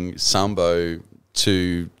taking Sambo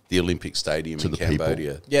to the Olympic Stadium in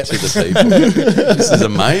Cambodia. Yeah. To the people. This is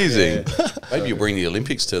amazing. Yeah. Maybe you'll bring the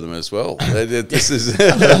Olympics to them as well. This is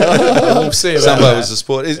we'll see about Sambo that. is a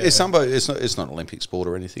sport. Is Sambo, it's not an Olympic sport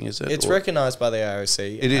or anything, is it? It's recognised by the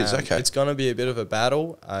AOC. It is, okay. It's going to be a bit of a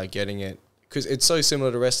battle getting it, because it's so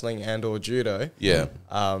similar to wrestling and or judo. Yeah.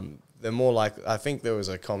 They're more like, I think there was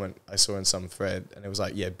a comment I saw in some thread, and it was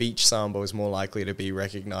like, beach Sambo is more likely to be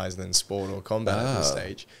recognised than sport or combat at this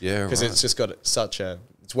stage. Yeah, because it's just got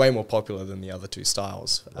it's way more popular than the other two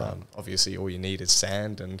styles. Obviously, all you need is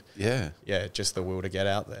sand and just the will to get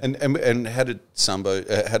out there. And how did Sambo?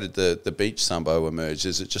 How did the beach Sambo emerge?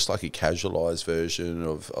 Is it just like a casualised version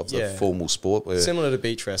of the formal sport? Similar to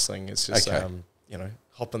beach wrestling, it's just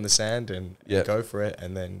hop in the sand and go for it,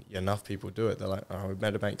 and then enough people do it. They're like, oh, we've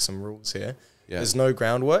got to make some rules here. Yeah. There's no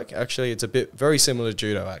groundwork. Actually, it's very similar to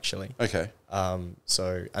judo, actually. Okay. And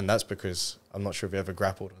that's because I'm not sure if you ever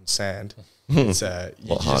grappled on sand. It's a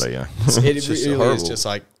lot harder, yeah. It really is just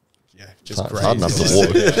like, just great. Hard enough to walk.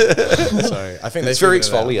 So I think it's very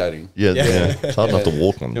exfoliating. Yeah. It's hard enough to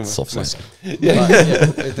walk on soft sand.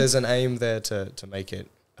 There's an aim there to make it.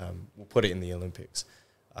 We'll put it in the Olympics.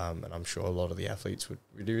 And I'm sure a lot of the athletes would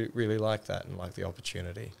really, really like that and like the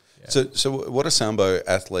opportunity. Yeah. So what are Sambo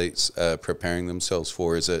athletes preparing themselves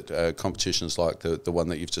for? Is it competitions like the one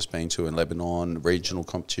that you've just been to in Lebanon, regional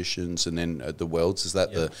competitions, and then the Worlds? Is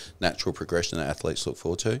that the natural progression that athletes look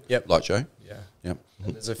forward to? Yep. Like Joe? Yeah. Yep.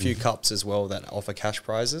 And there's a few cups as well that offer cash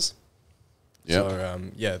prizes. Yep.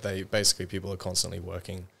 So, they basically, people are constantly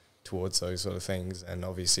working towards those sort of things. And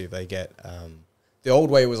obviously they get... the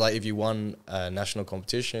old way was like if you won a national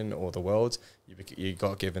competition or the Worlds, you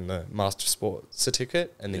got given the Master Sport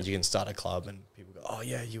certificate, and then you can start a club and people go, oh,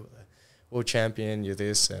 yeah, you were the world champion, you're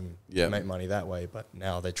this, and you make money that way. But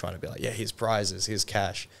now they're trying to be like, here's prizes, here's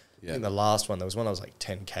cash. I think the last one, there was one that was like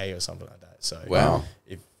 10K or something like that. So wow.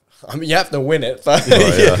 You have to win it, but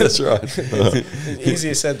that's right.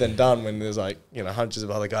 Easier said than done when there's like, hundreds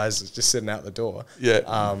of other guys just sitting out the door. Yeah.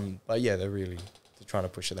 But they're really... trying to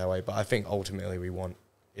push it that way, but I think ultimately we want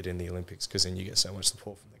it in the Olympics, because then you get so much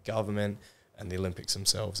support from the government, and the Olympics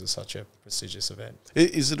themselves is such a prestigious event.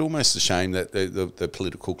 Is it almost a shame that the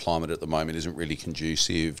political climate at the moment isn't really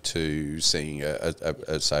conducive to seeing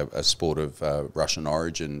a sport of Russian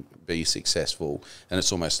origin be successful, and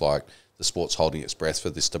it's almost like the sport's holding its breath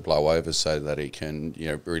for this to blow over so that it can,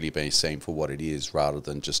 really be seen for what it is rather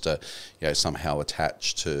than just somehow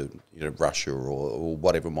attached to, Russia or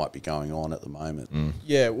whatever might be going on at the moment.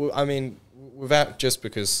 Yeah, well, I mean, without just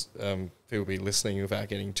because people be listening without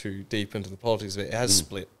getting too deep into the politics of it, it has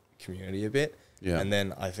split community a bit. Yeah. And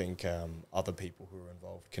then I think other people who are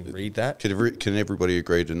involved can read that. Can everybody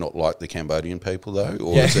agree to not like the Cambodian people, though?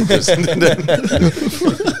 Or yeah. is it just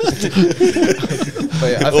But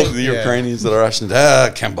yeah, I all think, the Ukrainians that are Russian,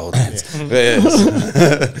 Cambodians.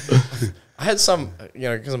 Yes. I had some,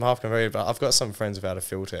 because I'm half Cambodian, but I've got some friends without a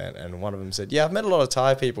filter, and one of them said, I've met a lot of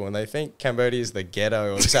Thai people, and they think Cambodia is the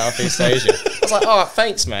ghetto of Southeast Asia. I was like, oh,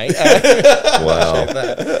 thanks, mate. Wow.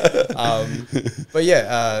 But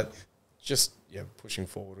yeah, just pushing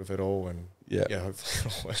forward with it all, and hopefully it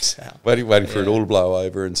all works out. Waiting for it all to blow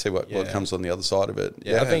over and see what comes on the other side of it.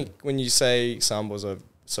 I think when you say Sambo's a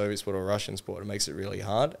Soviet sport or Russian sport, it makes it really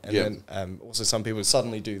hard. And then also some people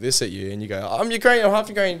suddenly do this at you, and you go, I'm Ukrainian, I'm half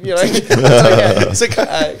Ukrainian. It's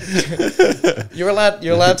okay. You're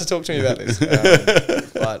allowed to talk to me about this.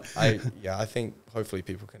 But I think hopefully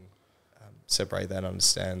people can separate that and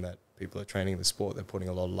understand that people are training the sport, they're putting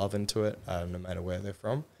a lot of love into it, no matter where they're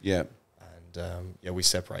from. Yeah. And we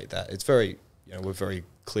separate that. It's very, we're very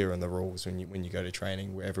clear on the rules when you go to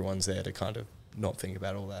training, where everyone's there to kind of not think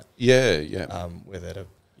about all that. We're there to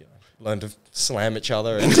learn to slam each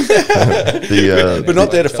other, and but not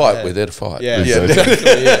there to fight. We're there to fight.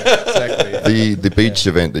 Exactly. The beach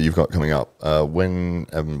event that you've got coming up, when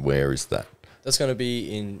and where is that? That's going to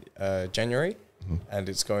be in January, and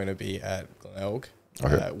it's going to be at Glenelg.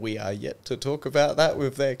 Okay. We are yet to talk about that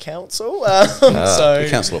with their council. The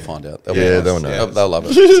council will find out. They'll know. They'll love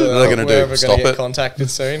it. So they're going to do. Stop it. Get contacted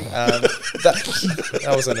soon.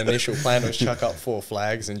 That was an initial plan, was chuck up 4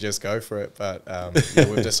 flags and just go for it. But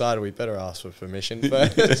we've decided we better ask for permission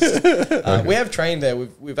first. We have trained there.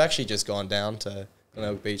 We've actually just gone down to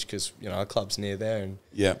Glenelg Beach because our club's near there, and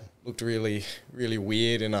looked really, really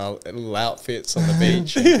weird in our little outfits on the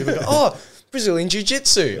beach. And people go, oh, Brazilian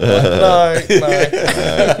Jiu-Jitsu. Like,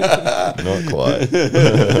 no. Not quite.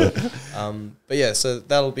 But yeah, so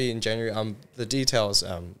that'll be in January. The details,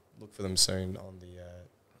 look for them soon on the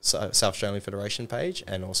South Australian Federation page,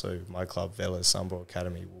 and also my club, Vela's Sambo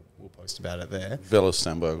Academy, will post about it there. Vela's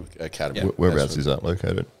Sambo Academy. Yeah. Whereabouts is that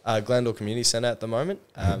located? Glendale Community Centre at the moment.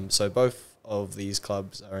 So both of these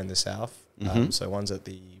clubs are in the south. So one's at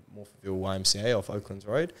the Morpheville YMCA off Oaklands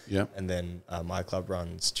Road, and then my club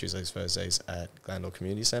runs Tuesdays, Thursdays at Glendale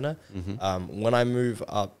Community Centre. When I move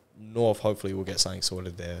up north, hopefully we'll get something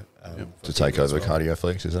sorted there. To take over Cardio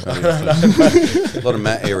Flex, is that a lot of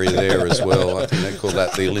mat area there as well. I think they call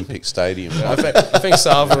that the Olympic Stadium. I think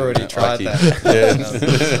Sava already tried that.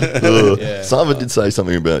 Sava did say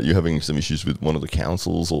something about you having some issues with one of the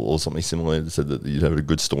councils or something similar. Said that you'd have a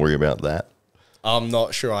good story about that. I'm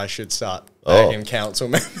not sure I should start him council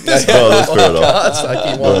members. That's fair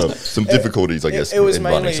enough. Some difficulties, I guess. It was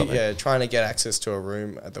mainly trying to get access to a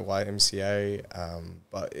room at the YMCA,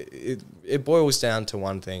 but it boils down to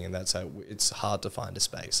one thing, and that's how it's hard to find a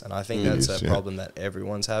space. And I think that's a problem that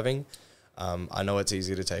everyone's having. I know it's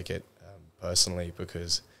easy to take it personally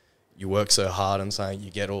because you work so hard on something, you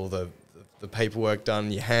get all the paperwork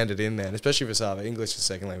done, you hand it in there, and especially for Sava, English is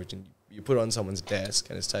second language, and you put it on someone's desk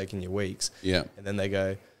and it's taking you weeks. And then they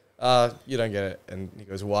go, you don't get it. And he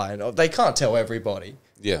goes, why? And they can't tell everybody.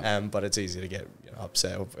 But it's easy to get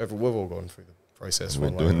upset. We've all gone through the process. We're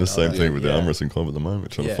doing the same thing with the arm wrestling club at the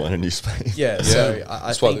moment, trying to find a new space. So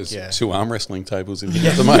I think there's 2 arm wrestling tables in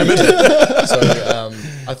here at the moment. So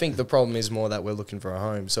I think the problem is more that we're looking for a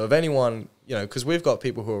home. So if anyone, because we've got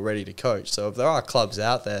people who are ready to coach. So if there are clubs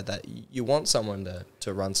out there that you want someone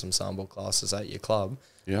to run some Sambo classes at your club,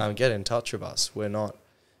 get in touch with us. We're not,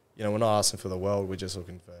 we're not asking for the world. We're just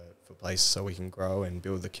looking for places so we can grow and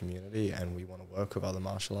build the community, and we want to work with other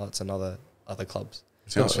martial arts and other clubs.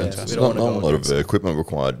 Sounds fantastic. Not a lot of equipment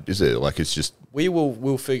required, is there? Like, it's just...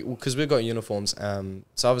 We'll figure, because we've got uniforms.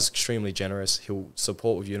 Sava's extremely generous. He'll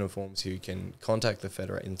support with uniforms. You can contact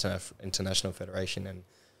the International Federation and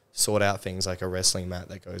sort out things like a wrestling mat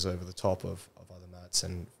that goes over the top of other mats,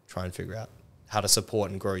 and try and figure out how to support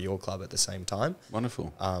and grow your club at the same time.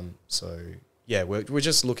 Wonderful. So yeah, we're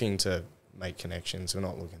just looking to make connections. We're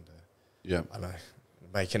not looking to, I don't know,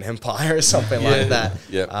 make an empire or something like that.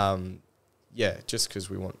 Just because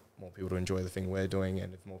we want more people to enjoy the thing we're doing,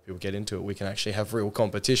 and if more people get into it, we can actually have real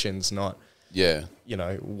competitions, not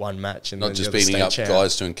one match and not then just beating up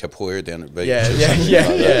guys doing capoeira down at the beach.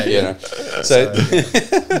 So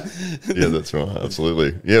that's right,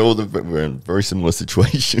 absolutely. Yeah, we're in a very similar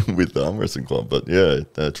situation with the arm wrestling club, but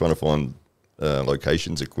trying to find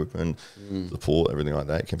locations, equipment, support, everything like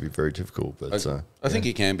that. It can be very difficult. But I think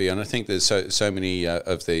it can be, and I think there's so many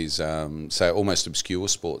of these, say, almost obscure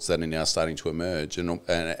sports that are now starting to emerge, and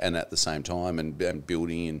at the same time, and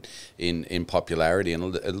building in popularity, and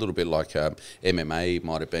a little bit like MMA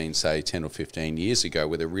might have been, say, 10 or 15 years ago,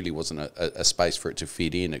 where there really wasn't a space for it to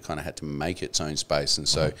fit in. It kind of had to make its own space, and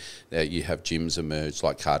so you have gyms emerge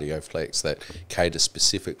like CardioFlex that cater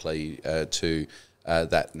specifically to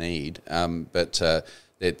that need, but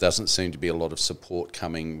there doesn't seem to be a lot of support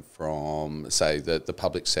coming from, say, the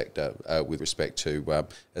public sector with respect to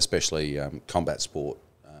especially combat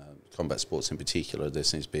sports in particular. There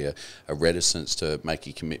seems to be a reticence to make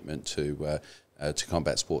a commitment to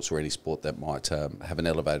combat sports or any sport that might have an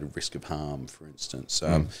elevated risk of harm, for instance.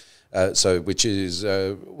 So, which is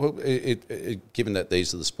given that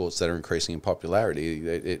these are the sports that are increasing in popularity,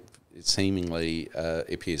 it seemingly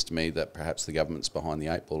appears to me that perhaps the government's behind the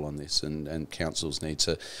eight ball on this, and councils need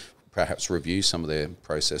to perhaps review some of their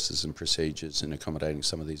processes and procedures in accommodating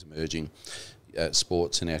some of these emerging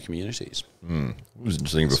sports in our communities. It was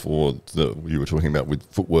interesting before that you were talking about with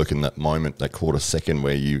footwork in that moment, that quarter second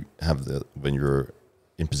where you have when you're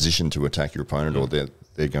in position to attack your opponent or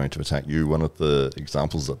they're going to attack you. One of the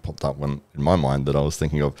examples that popped up in my mind that I was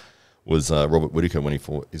thinking of was Robert Whittaker when he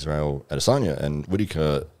fought Israel Adesanya, and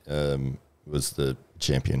Whittaker was the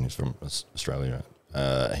champion. He's from Australia.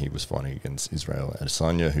 He was fighting against Israel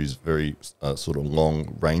Adesanya, who's very sort of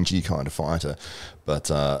long, rangy kind of fighter, but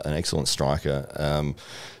an excellent striker.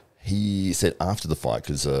 He said after the fight,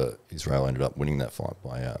 because Israel ended up winning that fight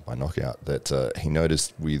by knockout, that he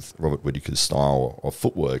noticed with Robert Whittaker's style of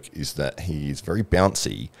footwork is that he's very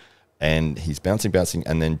bouncy, and he's bouncing,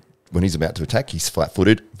 and then when he's about to attack, he's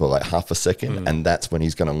flat-footed for like half a second, and that's when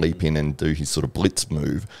he's going to leap in and do his sort of blitz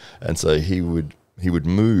move. And so he would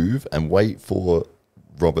move and wait for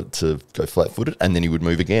Robert to go flat-footed, and then he would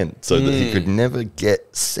move again, so that he could never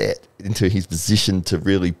get set into his position to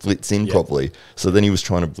really blitz in properly. So then he was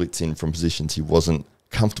trying to blitz in from positions he wasn't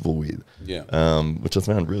comfortable with, which I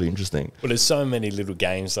found really interesting. Well, there's so many little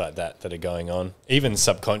games like that are going on, even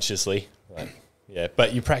subconsciously.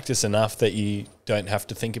 But you practice enough that you don't have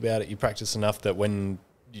to think about it. You practice enough that when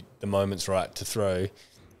the moment's right to throw,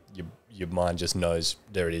 your mind just knows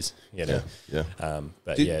there it is.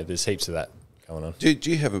 There's heaps of that going on. Do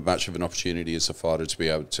you have much of an opportunity as a fighter to be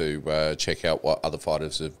able to check out what other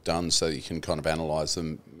fighters have done, so that you can kind of analyse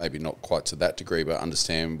them, maybe not quite to that degree, but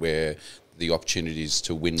understand where the opportunities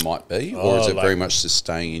to win might be? Or is it very much just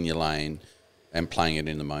staying in your lane and playing it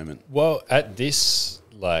in the moment? Well, at this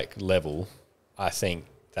level, I think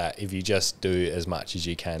that if you just do as much as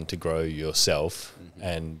you can to grow yourself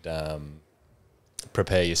and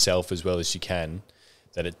prepare yourself as well as you can,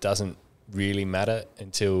 that it doesn't really matter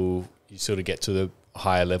until you sort of get to the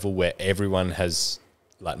higher level where everyone has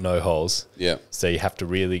no holes. Yeah. So you have to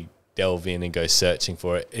really delve in and go searching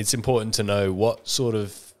for it. It's important to know what sort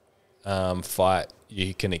of fight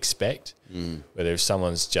you can expect, whether if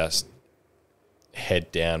someone's just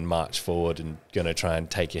head down, march forward and going to try and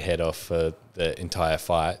take your head off for the entire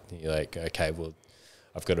fight. You're like, okay, well,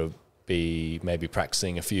 I've got to be maybe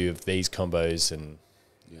practicing a few of these combos, and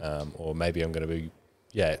or maybe I'm going to be,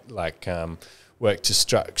 work to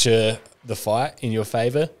structure the fight in your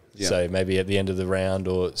favour. Yeah. So maybe at the end of the round,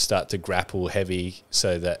 or start to grapple heavy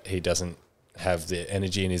so that he doesn't have the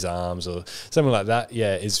energy in his arms or something like that.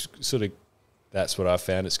 Yeah, is sort of, that's what I've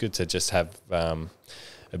found. It's good to just have a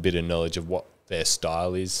bit of knowledge of what their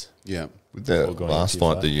style is. Yeah. With that last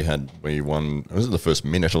fight that you had where you won, was it the first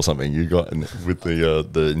minute or something you got with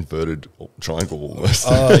the inverted triangle almost?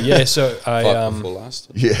 Oh, yeah. So I... before last?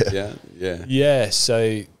 Yeah,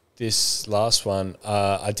 so this last one,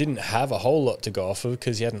 I didn't have a whole lot to go off of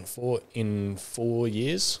because he hadn't fought in 4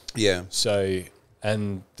 years. Yeah. So,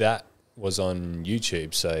 and that was on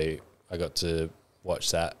YouTube, so I got to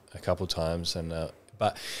watch that a couple times, and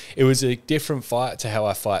but it was a different fight to how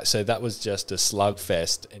I fight. So that was just a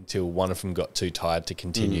slugfest until one of them got too tired to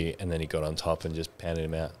continue, and then he got on top and just pounded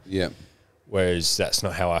him out. Yeah. Whereas that's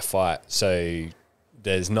not how I fight. So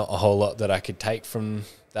there's not a whole lot that I could take from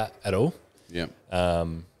that at all. Yeah.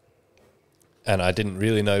 And I didn't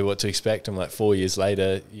really know what to expect. I'm like, 4 years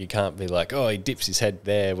later, you can't be like, oh, he dips his head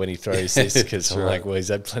there when he throws this, because I'm like, well, he's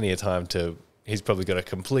had plenty of time to. He's probably got a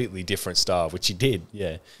completely different style, which he did.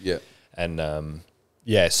 Yeah. Yeah. And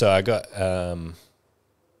so I got. It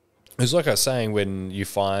was like I was saying, when you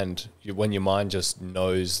find when your mind just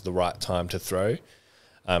knows the right time to throw.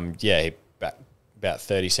 About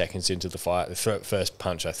 30 seconds into the fight, the first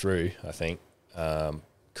punch I threw, I think,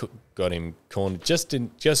 got him cornered. Just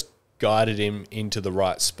guided him into the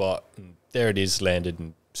right spot, and there it is, landed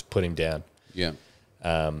and put him down. Yeah.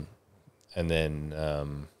 And then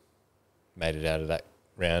made it out of that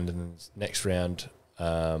round. And then next round,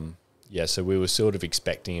 so we were sort of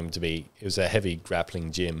expecting him to be, it was a heavy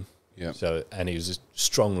grappling gym. Yeah. So, and he was a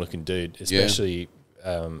strong looking dude, especially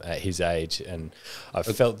at his age. And I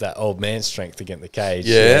felt that old man strength against the cage.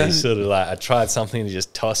 Yeah. He sort of like, I tried something to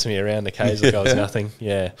just toss me around the cage like I was nothing.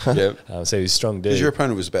 Yeah. Yeah. So he was a strong dude. Because your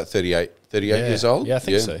opponent was about 38 years old? Yeah, I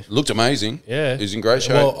think so. Looked amazing. Yeah. He was in great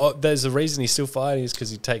shape. Well, there's a reason he's still fighting is because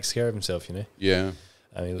he takes care of himself, you know? Yeah.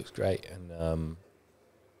 He looks great. And,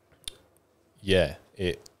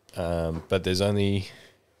 but there's only,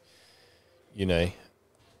 you know,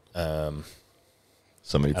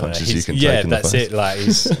 so many I don't know, punches you can take yeah, in the that's face. it. Like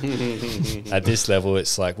he's at this level,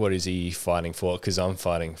 it's like, what is he fighting for? Because I'm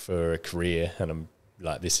fighting for a career, and I'm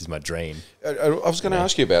like, this is my dream. I was going to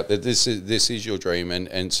ask you about that. This is your dream,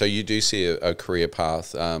 and so you do see a career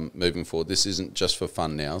path moving forward. This isn't just for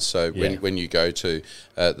fun now. So when you go to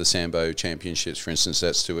the Sambo Championships, for instance,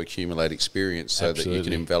 that's to accumulate experience so that you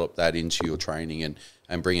can envelop that into your training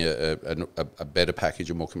and bring a better package,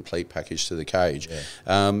 a more complete package to the cage.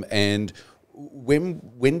 Yeah. And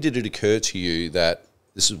when did it occur to you that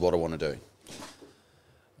this is what I want to do?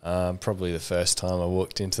 Probably the first time I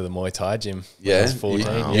walked into the Muay Thai gym. Yeah, when I was 14.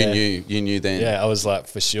 Wow. You knew then. Yeah, I was like,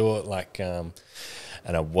 for sure, like, and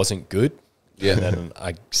I wasn't good. Yeah, and then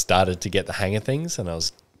I started to get the hang of things, and I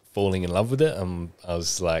was falling in love with it. I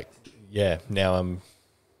was like, now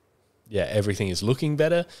everything is looking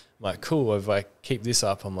better. I'm like, cool. If I keep this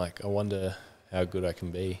up, I'm like, I wonder how good I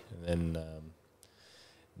can be. And then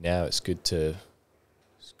now it's good to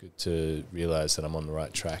realize that I'm on the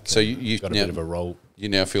right track. So you've got a bit of a roll. You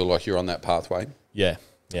now feel like you're on that pathway. Yeah.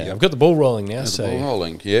 I've got the ball rolling now. The ball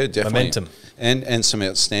rolling, yeah, definitely. Momentum. And some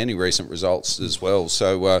outstanding recent results as well.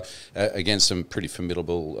 So against some pretty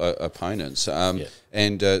formidable opponents. And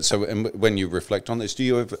when you reflect on this, do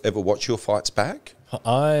you ever watch your fights back?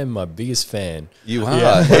 I'm my biggest fan. You are?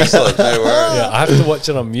 Yeah. Excellent. No worries. Yeah, I have to watch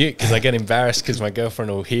it on mute because I get embarrassed because my girlfriend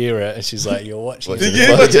will hear it and she's like, "You're watching." That's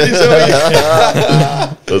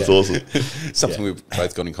awesome. Something we've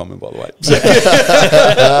both got in common, by the way.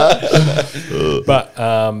 But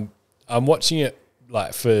I'm watching it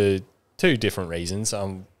like for two different reasons.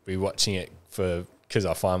 I'm rewatching it because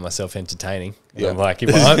I find myself entertaining. And I'm like,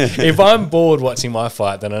 if I'm bored watching my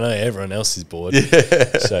fight, then I know everyone else is bored.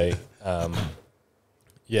 Yeah. So.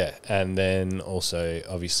 And then also,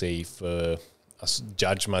 obviously, I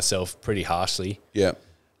judge myself pretty harshly. Yeah.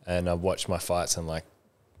 And I watch my fights and I'm like,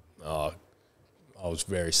 oh, I was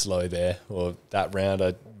very slow there. Or that round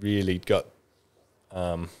I really got,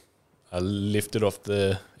 I lifted off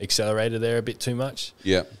the accelerator there a bit too much.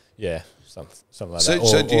 Yeah. Yeah, something like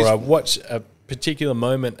that. Or I watch a particular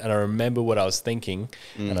moment and I remember what I was thinking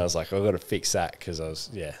and I was like, I've got to fix that because I was,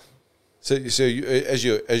 So as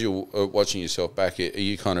you're watching yourself back, are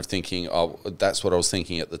you kind of thinking, oh, that's what I was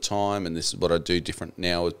thinking at the time, and this is what I do different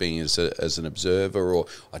now as being as an observer, or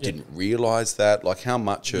I didn't realise that? Like, how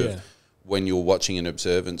much of when you're watching an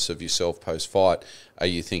observance of yourself post-fight, are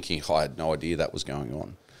you thinking, I had no idea that was going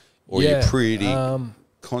on? Or are you pretty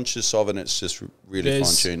conscious of it and it's just really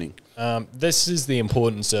fine-tuning? This is the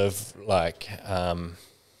importance of, like,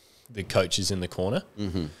 the coaches in the corner.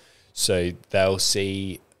 Mm-hmm. So they'll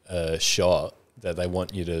see a shot that they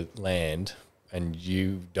want you to land and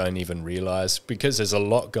you don't even realize because there's a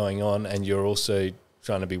lot going on and you're also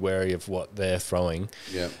trying to be wary of what they're throwing.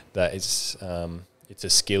 Yeah, that it's a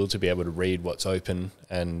skill to be able to read what's open,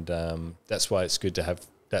 and that's why it's good to have.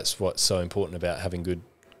 That's what's so important about having good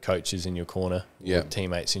coaches in your corner,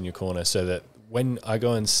 teammates in your corner, so that when I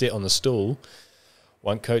go and sit on the stool,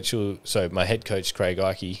 one coach will. So my head coach Craig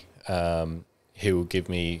Ike, he will give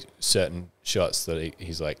me certain shots that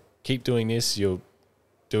he's like, keep doing this, you're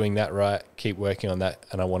doing that right, keep working on that,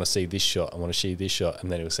 and I want to see this shot, I want to see this shot,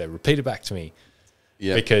 and then he'll say, repeat it back to me.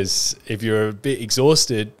 Yeah. Because if you're a bit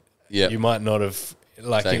exhausted, you might not have,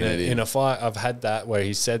 like in a fight, I've had that where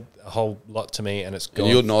he said a whole lot to me and it's gone.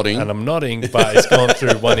 And you're nodding. And I'm nodding, but it's gone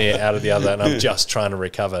through one ear out of the other and I'm just trying to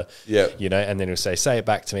recover. Yeah. You know, and then he'll say it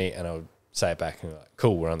back to me, and I'll say it back and I'm like,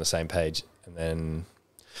 cool, we're on the same page. And then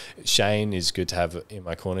Shane is good to have in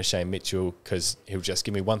my corner, Shane Mitchell, because he'll just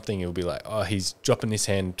give me one thing. He'll be like, oh, he's dropping his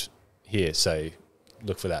hand here, so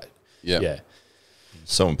look for that. Yeah.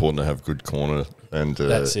 So important to have good corner, and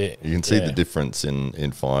that's it. You can see the difference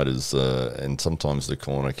in fighters, and sometimes the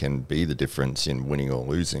corner can be the difference in winning or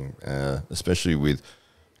losing, especially with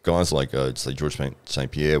guys like, say, George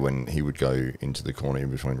St. Pierre, when he would go into the corner in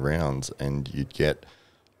between rounds, and you'd get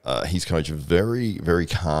his coach was very, very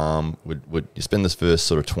calm. Would spend this first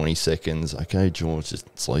sort of 20 seconds. Okay, George, just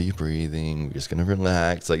slow your breathing. We're just going to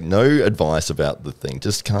relax. Like, no advice about the thing,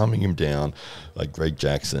 just calming him down, like Greg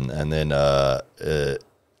Jackson. And then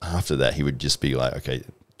after that, he would just be like, okay,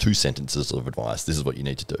 2 sentences of advice. This is what you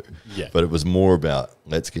need to do. Yeah. But it was more about,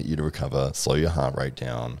 let's get you to recover, slow your heart rate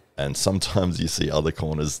down. And sometimes you see other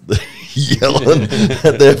corners yelling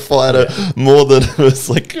at their fighter more than it's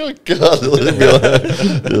like, oh God, let me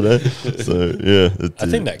alone. You know? So, yeah. I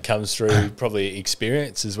think that comes through probably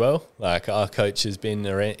experience as well. Like, our coach has been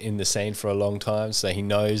in the scene for a long time, so he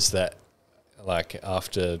knows that, like,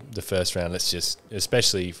 after the first round, let's just,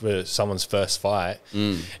 especially for someone's first fight,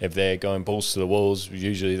 if they're going balls to the walls,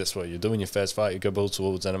 usually that's what you're doing your first fight, you go balls to the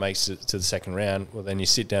walls and it makes it to the second round, well, then you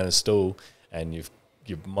sit down in a stool and your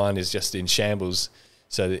mind is just in shambles,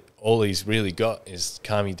 so that all he's really got is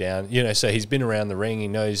calm you down. You know, so he's been around the ring, he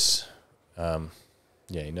knows,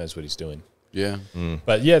 he knows what he's doing. Yeah.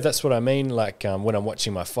 But yeah, that's what I mean. Like, when I'm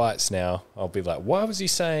watching my fights now, I'll be like, why was he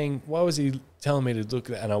telling me to look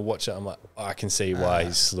at that? And I'll watch it, I'm like, oh, I can see why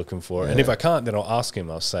he's looking for it. Yeah. And if I can't, then I'll ask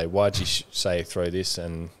him, I'll say, why'd you say throw this?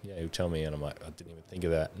 And yeah, he'll tell me, and I'm like, I didn't even think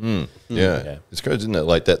of that. Yeah. It's good, isn't it?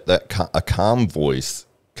 Like a calm voice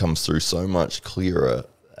comes through so much clearer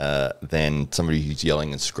than somebody who's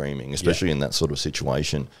yelling and screaming, especially in that sort of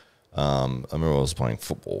situation. I remember I was playing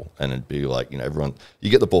football, and it'd be like, you know, everyone,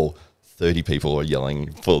 you get the ball, 30 people are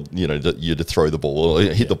yelling for, you know, you to throw the ball or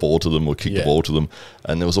hit the ball to them or kick the ball to them.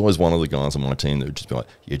 And there was always one of the guys on my team that would just be like,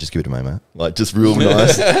 yeah, just give it to me, mate. Like, just real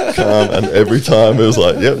nice, calm. And every time it was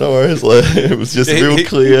like, yeah, no worries. Like, it was just real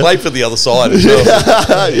clear. He played for the other side as well.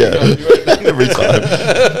 Every time.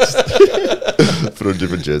 Put on a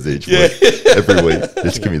different jersey each week. Every week.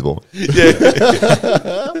 Just give me the ball.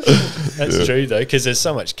 That's true, though, because there's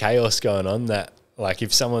so much chaos going on that, like,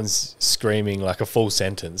 if someone's screaming like a full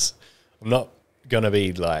sentence, I'm not going to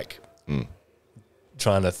be like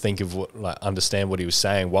trying to think of what, like, understand what he was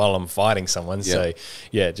saying while I'm fighting someone. So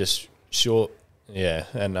yeah, just short. Yeah.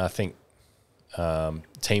 And I think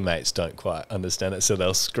teammates don't quite understand it, so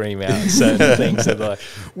they'll scream out certain things that are like,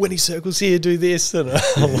 when he circles here, do this. And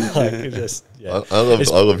I'm like, just, I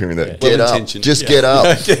love hearing that. Yeah. Get up. Just get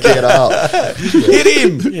up. Get up. Hit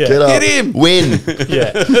him. Get up. Hit him. Win.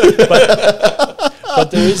 Yeah.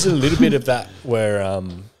 But there is a little bit of that where,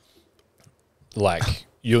 like,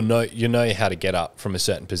 you know how to get up from a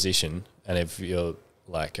certain position, and if you're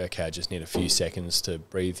like, okay, I just need a few seconds to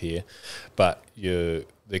breathe here, but the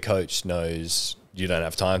coach knows you don't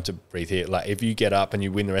have time to breathe here. Like, if you get up and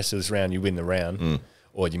you win the rest of this round, you win the round,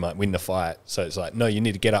 or you might win the fight. So it's like, no, you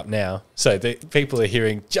need to get up now. So the people are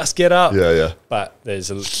hearing, just get up. Yeah. But there's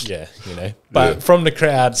But from the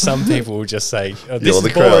crowd, some people will just say, oh, this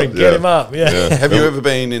is boring, get him up. Yeah. Have you ever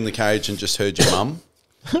been in the cage and just heard your mum?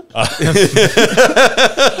 No, I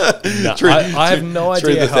have no idea.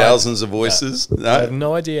 Through the thousands of voices. No. I have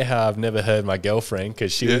no idea how I've never heard my girlfriend,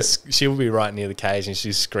 because she'll be right near the cage and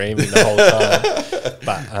she's screaming the whole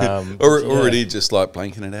time. But already just like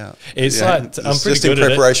blanking it out. It's like, I'm pretty just good in at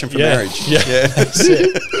preparation for marriage. Yeah. That's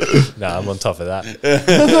it. No, I'm on top of that.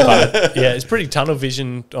 But yeah, it's pretty tunnel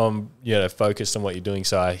vision, focused on what you're doing.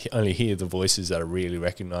 So I only hear the voices that I really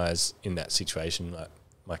recognize in that situation, like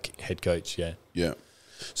my head coach. Yeah.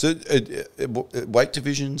 So, weight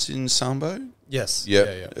divisions in Sambo? Yes.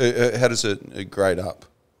 Yeah. How does it grade up?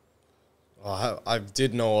 Well, I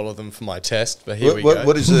did know all of them for my test, but here we go.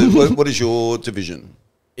 What is your division?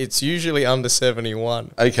 It's usually under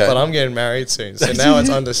 71. Okay. But I'm getting married soon, so now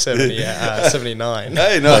it's under 79.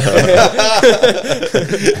 Hey, no.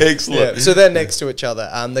 Excellent. Yeah, so they're next to each other.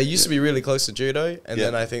 They used to be really close to judo, and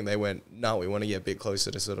then I think they went, no, we want to get a bit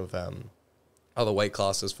closer to sort of other weight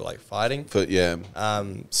classes for, like, fighting.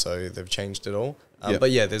 So they've changed it all. But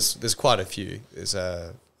yeah, there's quite a few. There's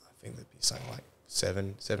I think there'd be something like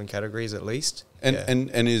seven categories at least. And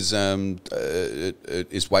is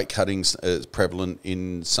weight cutting prevalent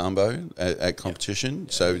in Sambo at competition?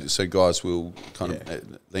 So guys will kind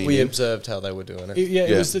of lean we in. observed how they were doing it.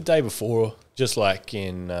 It was the day before, just like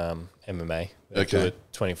in MMA. They do Okay.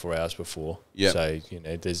 it 24 hours before. Yeah. So,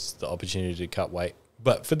 there's the opportunity to cut weight.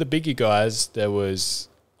 But for the bigger guys, there was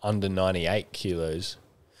under 98 kilos.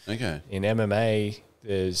 Okay. In MMA,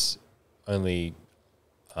 there's only,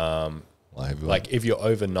 like, if you're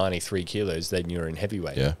over 93 kilos, then you're in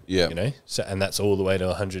heavyweight. Yeah. So, and that's all the way to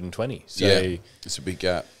 120. So it's a big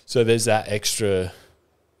gap. So there's that extra,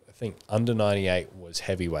 I think under 98 was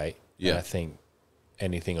heavyweight. Yeah. And I think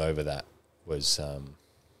anything over that was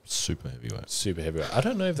Super heavyweight. Super heavyweight. I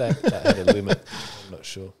don't know if that had a limit. I'm not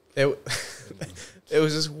sure. There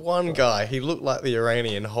was this one guy. He looked like the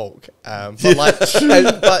Iranian Hulk, but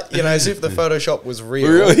you know, as if the Photoshop was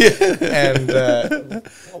real. And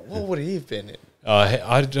what would he have been in?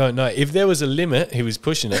 I don't know. If there was a limit, he was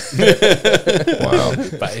pushing it. Wow.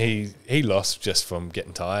 But he lost just from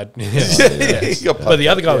getting tired. He got But the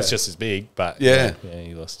other guy was just as big. But Yeah.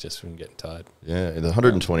 he lost just from getting tired. Yeah, the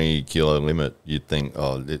 120 kilo limit, you'd think,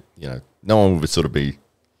 no one would sort of be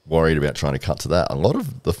worried about trying to cut to that. A lot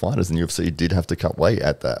of the fighters in UFC did have to cut weight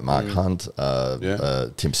at that. Mark Hunt,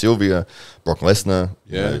 Tim Sylvia, Brock Lesnar.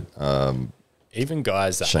 Yeah. Even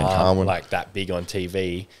guys that Shane aren't Carwin. like that big on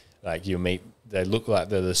TV, like you meet, they look like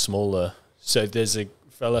they're the smaller. So there's a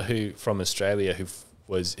fella from Australia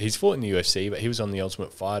he's fought in the UFC, but he was on the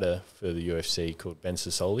Ultimate Fighter for the UFC called Ben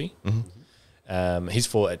Sassoli. He's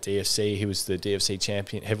fought at DFC. He was the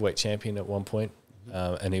DFC heavyweight champion at one point,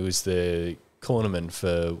 and he was the cornerman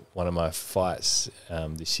for one of my fights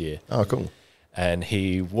this year. Oh, cool. And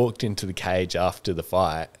he walked into the cage after the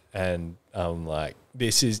fight, and I'm like,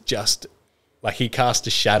 this is just like he cast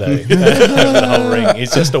a shadow over the whole ring.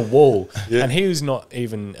 It's just a wall. Yeah. And he was not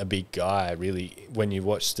even a big guy, really. When you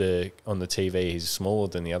watch on the TV, he's smaller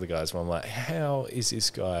than the other guys. And I'm like, how is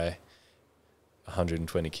this guy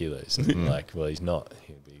 120 kilos? Like, well, he's not.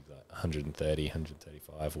 He'll be like 130,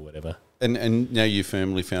 135 or whatever. And now you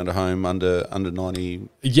firmly found a home under 90.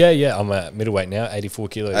 Yeah. I'm at middleweight now, 84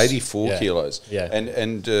 kilos. 84 kilos. Yeah.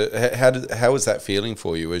 And how was that feeling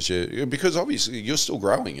for you because obviously you're still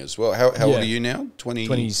growing as well. How old are you now?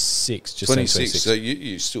 26. Just 26. So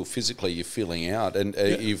you still physically you're feeling out, and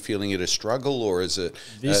are you feeling it a struggle, or is it?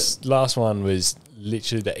 This last one was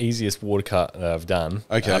literally the easiest water cut that I've done.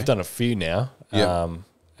 Okay. I've done a few now. Yeah.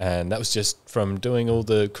 And that was just from doing all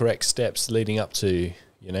the correct steps leading up to,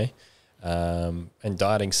 and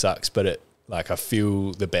dieting sucks, but I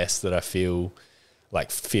feel the best that I feel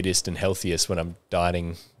like fittest and healthiest when I'm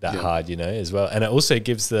dieting that hard, as well. And it also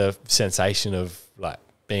gives the sensation of like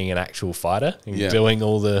being an actual fighter and doing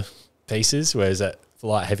all the pieces, whereas at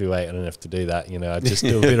light heavyweight, I don't have to do that. I just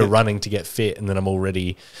do a bit of running to get fit, and then I'm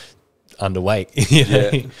already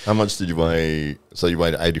underweight. How much did you weigh? So you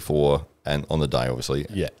weighed 84 and on the day, obviously.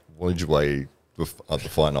 Yeah. What did you weigh at the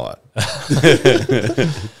fight night?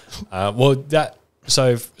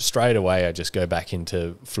 So straight away I just go back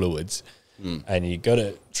into fluids, and you got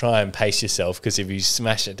to try and pace yourself, because if you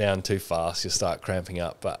smash it down too fast, you'll start cramping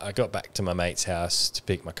up. But I got back to my mate's house to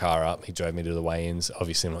pick my car up. He drove me to the weigh-ins.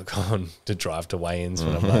 Obviously, I'm not going to drive to weigh-ins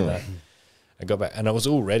when I'm like that. I got back, and I was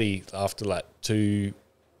all ready after like 2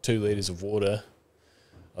 litres of water.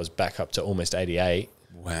 I was back up to almost 88.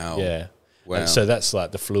 Wow. Yeah. Wow. And so that's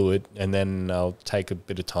like the fluid, and then I'll take a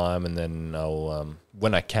bit of time, and then I'll,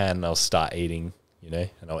 when I can, I'll start eating, and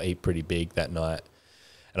I'll eat pretty big that night,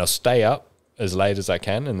 and I'll stay up as late as I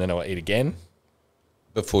can, and then I'll eat again.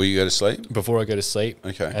 Before you go to sleep? Before I go to sleep.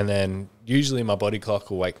 Okay. And then usually my body clock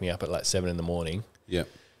will wake me up at like 7 in the morning. Yeah.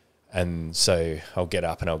 And so I'll get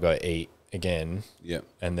up and I'll go eat again. Yeah.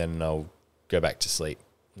 And then I'll go back to sleep.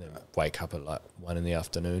 And then wake up at like 1 in the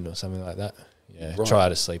afternoon or something like that. Yeah, right. Try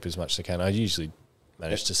to sleep as much as I can. I usually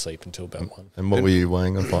manage to sleep until about 1. And what were you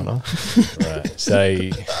weighing on fight night? Right. So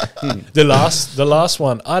the last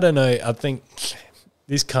one, I don't know. I think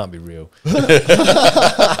this can't be real. The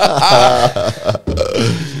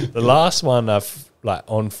last one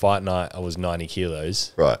on fight night, I was 90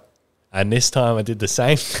 kilos. Right. And this time I did the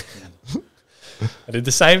same. I did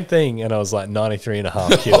the same thing, and I was like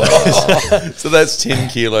 93.5 kilos. So that's 10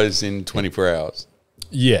 kilos in 24 hours.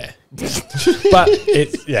 Yeah. But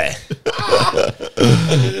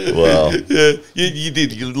Wow. Yeah, you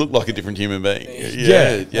did. You look like a different human being.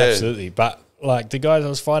 Yeah, absolutely. But like the guys I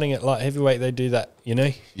was fighting at light heavyweight, they do that,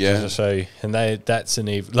 Yeah. So and they're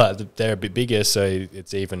a bit bigger, so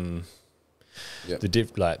it's even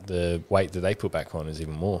the weight that they put back on is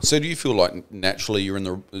even more. So do you feel like naturally you're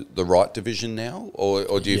in the right division now,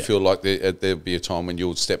 or do you feel like there'll be a time when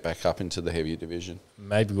you'll step back up into the heavier division?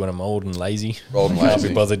 Maybe when I'm old and lazy. Can't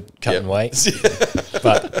be bothered cutting weight.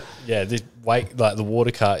 But yeah, the weight, like the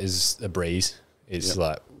water cut is a breeze. It's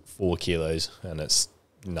like 4 kilos, and it's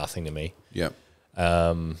nothing to me. Yeah.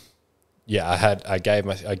 I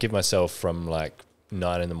give myself from like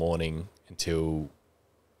 9 in the morning until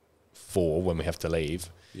 4 when we have to leave.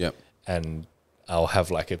 Yep. And I'll have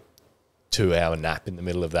like a 2-hour nap in the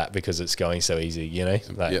middle of that because it's going so easy,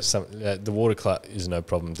 the water cut is no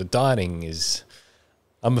problem. The dieting is,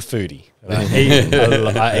 I'm a foodie. And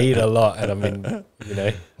I eat a lot, and I'm in,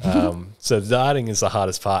 so the dieting is the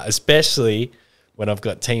hardest part, especially when I've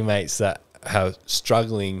got teammates that are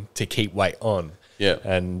struggling to keep weight on. Yeah.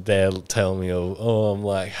 And they'll tell me, oh, I'm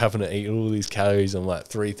like having to eat all these calories. I'm like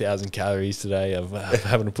 3,000 calories today. I'm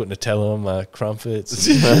having to put Nutella on my crumpets.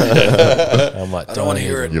 I'm like, I don't want to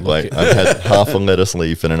hear it. You're like, I've had half a lettuce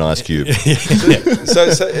leaf and an ice cube. So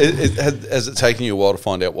has it taken you a while to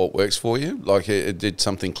find out what works for you? Like, it did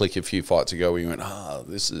something click a few fights ago where you went,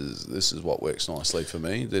 this is what works nicely for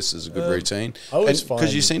me. This is a good routine.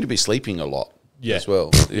 Because you seem to be sleeping a lot. Yeah. As well.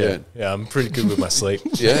 Yeah. Yeah, I'm pretty good with my sleep.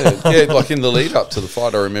 Yeah. Like in the lead up to the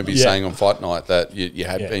fight, I remember you saying on fight night that you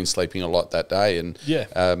had been sleeping a lot that day, and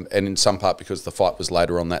and in some part because the fight was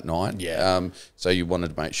later on that night. Yeah. So you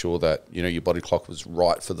wanted to make sure that your body clock was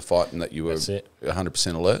right for the fight and that you were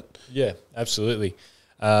 100% alert. Yeah, absolutely.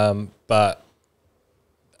 But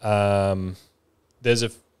there's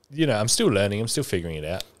I'm still learning. I'm still figuring it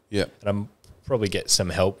out. Yeah. And I'm probably get some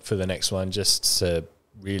help for the next one just to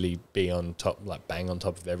really be on top, like bang on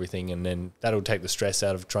top of everything, and then that'll take the stress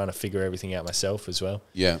out of trying to figure everything out myself as well.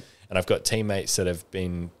 Yeah. And I've got teammates that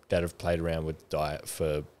have played around with diet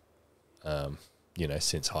for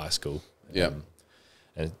since high school. Yeah.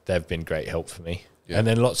 And they've been great help for me. Yeah. And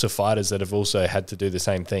then lots of fighters that have also had to do the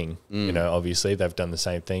same thing. Obviously they've done the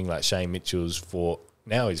same thing. Like Shane Mitchell's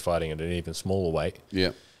now he's fighting at an even smaller weight.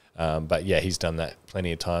 Yeah. But yeah, he's done that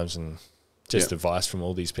plenty of times, and just advice from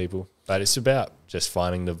all these people. But it's about just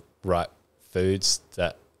finding the right foods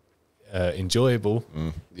that are enjoyable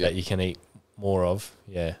that you can eat more of.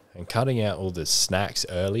 Yeah. And cutting out all the snacks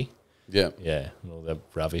early. Yeah. Yeah. And all the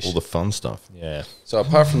rubbish. All the fun stuff. Yeah. So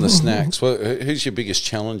apart from the snacks, who's your biggest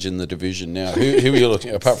challenge in the division now? Who are you looking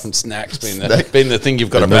at, apart from snacks being the thing you've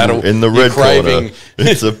got to battle? In the red corner,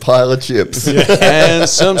 it's a pile of chips. And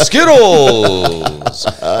some Skittles.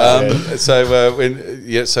 So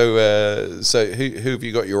who have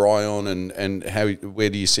you got your eye on, and where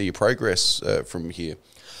do you see your progress from here?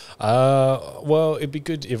 Well, it'd be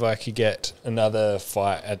good if I could get another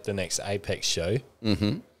fight at the next Apex show.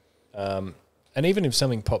 Mm-hmm. And even if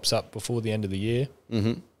something pops up before the end of the year,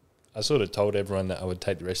 I sort of told everyone that I would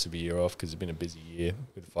take the rest of the year off because it's been a busy year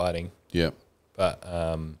with fighting. Yeah. But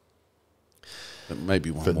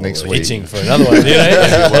maybe one more. Next week. itching for another one.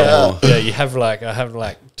 Yeah, you have I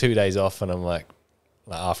have 2 days off, and I'm like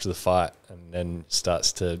after the fight, and then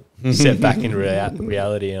starts to set back in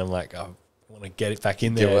reality, and I'm like, I want to get it back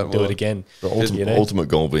in there and do it again. The ultimate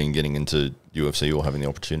goal being getting into UFC or having the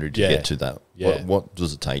opportunity to get to that. Yeah. What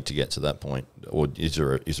does it take to get to that point? Or is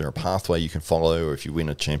there a pathway you can follow? Or if you win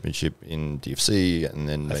a championship in DFC and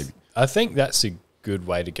then maybe... I think that's a good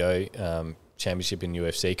way to go, championship in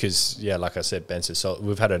UFC, because, like I said, Ben Sasol,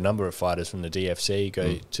 we've had a number of fighters from the DFC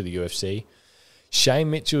go to the UFC.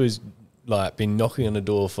 Shane Mitchell has been knocking on the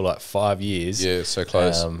door for 5 years. Yeah, so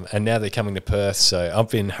close. And now they're coming to Perth, so I've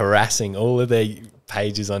been harassing all of their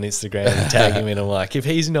pages on Instagram and tagging him in. I'm like, if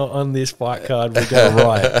he's not on this fight card, we're going to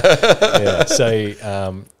riot.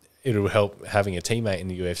 So it'll help having a teammate in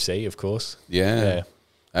the UFC, of course. Yeah.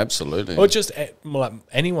 Absolutely. Or just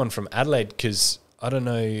anyone from Adelaide, because I don't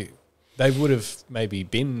know, they would have maybe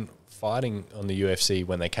been fighting on the UFC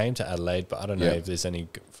when they came to Adelaide, but I don't know if there's any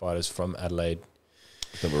fighters from Adelaide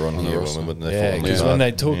that were on here because when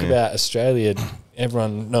they talk about Australia,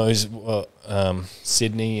 everyone knows what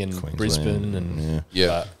Sydney and Queensland, Brisbane and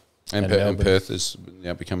and Perth is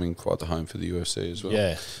now becoming quite the home for the UFC as well.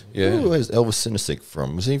 Where's Elvis Sinisek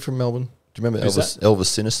from? Was he from Melbourne? Do you remember Elvis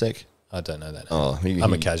Sinisek? I don't know that.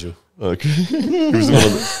 I'm a casual. Okay. he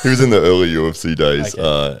was in the early UFC days.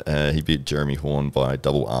 Okay. He beat Jeremy Horn by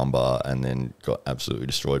double armbar and then got absolutely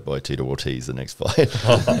destroyed by Tito Ortiz the next fight.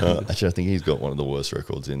 Actually, I think he's got one of the worst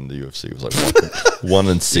records in the UFC. It was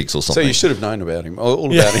 1-6 or something. So you should have known about him,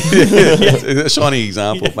 all about him. A shining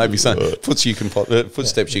example, maybe some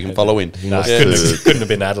footsteps you can follow in. Couldn't have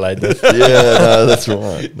been Adelaide. That's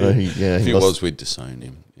right. No, if he was, we'd disown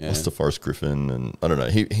him. Lost to Forrest Griffin, and I don't know.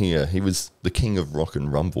 He was the king of rock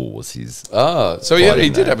and rumble. Was his so he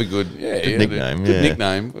did have a good nickname. Good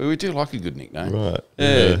nickname. We do like a good nickname, right?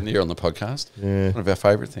 Here on the podcast, one of our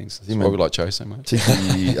favourite things. That's why we like Joe so much.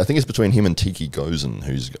 Tiki, I think it's between him and Tiki Gozen,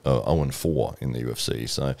 who's 0-4 in the UFC.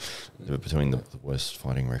 So they're between the worst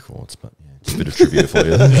fighting records. But just a bit of trivia for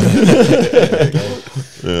you.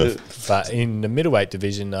 But in the middleweight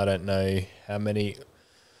division, I don't know how many.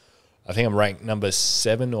 I think I'm ranked number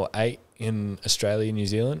 7 or 8 in Australia, New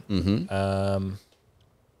Zealand. Mm-hmm.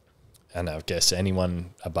 And I guess anyone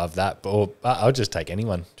above that, or I'll just take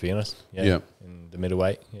anyone, to be honest. Yeah. In the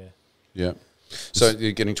middleweight. Yeah. So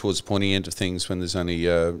you're getting towards the pointy end of things when there's only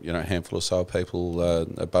a handful or so of people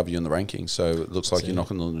above you in the rankings. So it looks like you're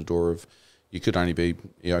knocking on the door of you could only be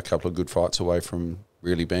a couple of good fights away from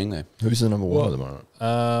really being there. Who's the number one at the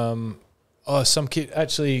moment? Oh, some kid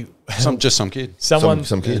actually. Just some kid. Someone This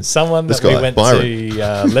that we guy, went Byron.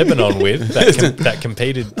 to Lebanon with that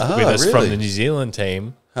competed with us from the New Zealand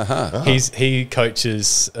team. He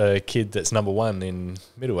coaches a kid that's #1 in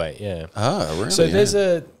middleweight. Yeah. Oh, really? So there's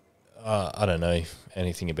I don't know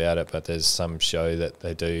anything about it, but there's some show that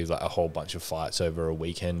they do like a whole bunch of fights over a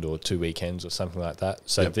weekend or 2 weekends or something like that.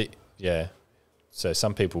 So So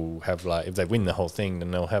some people have like, if they win the whole thing,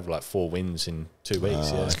 then they'll have like 4 wins in 2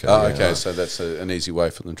 weeks. Okay. So that's an easy way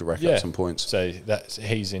for them to rack up some points. So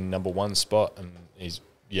he's in #1 spot, and he's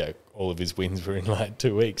all of his wins were in like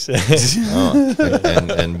 2 weeks.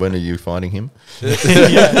 And when are you fighting him?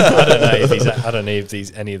 I don't know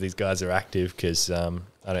if any of these guys are active, because I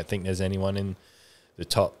don't think there's anyone in the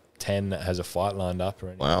top 10 that has a fight lined up or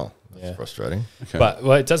anything. Wow, that's frustrating. Okay. But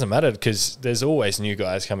it doesn't matter, because there's always new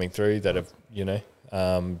guys coming through that have,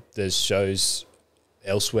 there's shows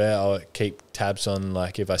elsewhere. I'll keep tabs on,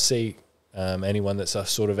 like if I see anyone that's a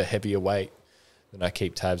sort of a heavier weight, then I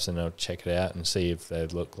keep tabs and I'll check it out and see if they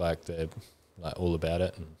look like they're like all about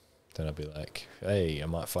it, and then I'll be like, hey, I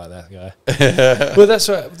might fight that guy. Well,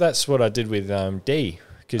 that's what I did with D,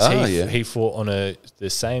 because he fought on the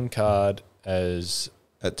same card as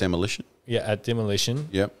at Demolition. Yeah, at Demolition.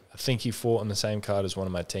 Yep. I think he fought on the same card as one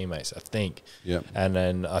of my teammates, I think. Yep. And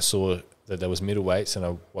then I saw that there was middleweights, and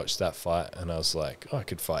I watched that fight, and I was like, I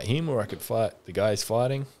could fight him, or I could fight the guy he's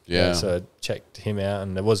fighting. Yeah. So I checked him out,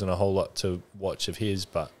 and there wasn't a whole lot to watch of his,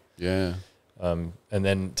 but yeah. And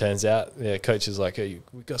then turns out, coach is like, we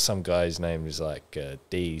got some guy's name is like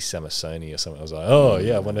D Samasoni or something. I was like, oh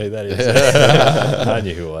yeah, I wonder who that is. I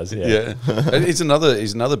knew who it was. Yeah. He's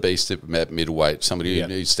another beast at middleweight. Somebody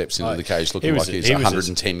who steps into the cage looking like he's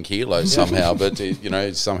 110 kilos somehow, but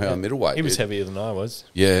he's somehow a middleweight. He was heavier than I was.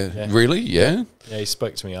 Yeah. Really? Yeah. Yeah. He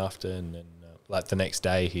spoke to me after, and then like the next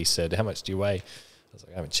day he said, "How much do you weigh?" I was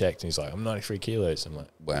like, "I haven't checked." And he's like, "I'm 93 kilos." I'm like,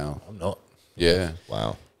 "Wow, I'm not." Yeah.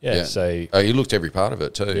 Wow. Yeah, so he looked every part of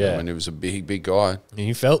it too. Yeah. I mean, he was a big guy.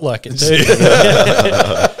 He felt like it too.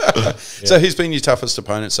 So who's been your toughest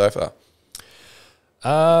opponent so far?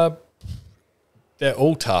 They're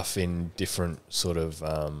all tough in different sort of...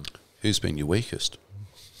 Who's been your weakest?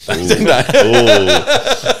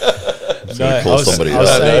 Call somebody I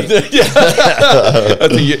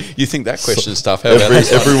think you think that question's tough.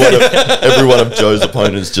 Every one of Joe's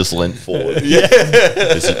opponents just leant forward. Yeah,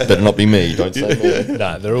 it better not be me. Don't say me.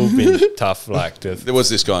 No, they're all been tough. Like there was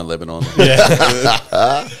this guy in Lebanon.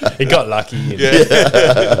 Yeah, he got lucky.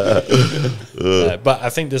 But I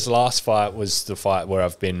think this last fight was the fight where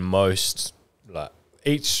I've been most like.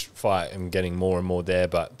 Each fight I'm getting more and more there,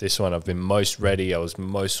 but this one I've been most ready. I was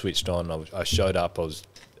most switched on. I showed up. I was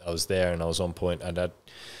there, and I was on point, and I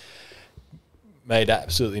made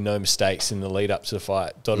absolutely no mistakes in the lead up to the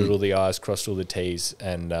fight. Dotted all the I's, crossed all the T's,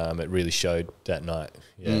 and it really showed that night.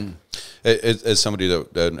 Yeah. As somebody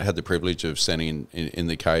that had the privilege of standing in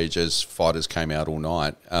the cage as fighters came out all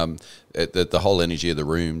night, the whole energy of the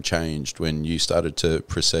room changed when you started to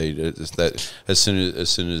proceed. That as soon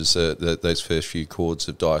as those first few chords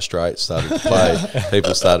of Dire Straits started to play,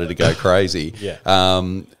 people started to go crazy. Yeah.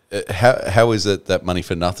 How is it that Money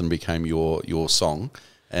for Nothing became your song?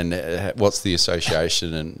 And what's the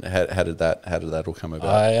association, and how did that all come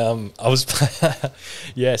about? I was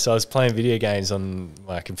so I was playing video games on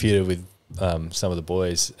my computer with some of the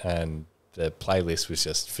boys, and the playlist was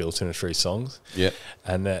just filtering through songs. Yeah,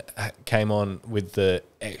 and that came on with the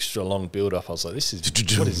extra long build up. I was like,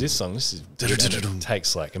 what is this song? This is it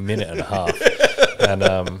takes like a minute and a half, and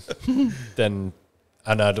then.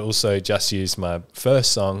 And I'd also just used my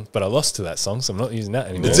first song, but I lost to that song, so I'm not using that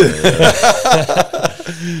anymore.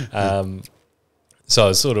 So I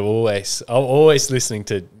was sort of always listening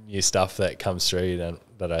to new stuff that comes through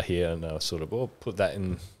that I hear, and I was sort of, put that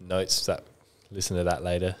in notes, listen to that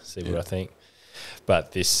later, see what I think.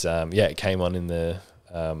 But this, it came on in the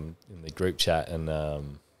group chat, and I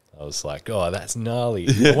was like, oh, that's gnarly.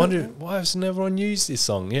 I wonder why has never one used this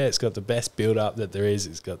song. Yeah, it's got the best build up that there is.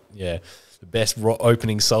 It's got the best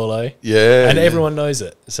opening solo. Yeah, and everyone knows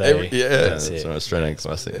it. So that's it. So Australian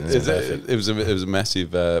classic. It was a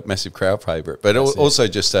massive crowd favourite. But also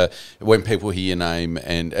just when people hear your name,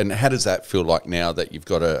 and how does that feel like now that you've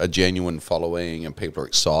got a genuine following and people are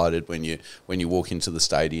excited when you walk into the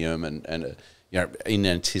stadium and in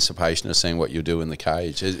anticipation of seeing what you do in the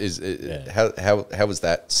cage? How is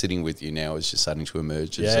that sitting with you now as you're starting to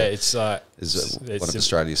emerge? It's one of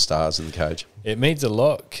Australia's stars in the cage. It means a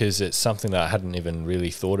lot because it's something that I hadn't even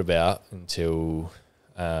really thought about until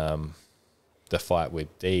the fight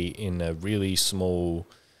with D in a really small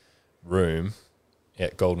room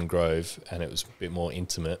at Golden Grove, and it was a bit more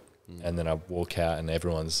intimate. and then I walk out and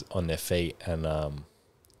everyone's on their feet, and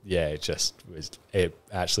it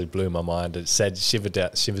actually blew my mind. It said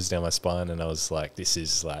shivers down my spine, and I was like, this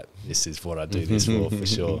is what I do this for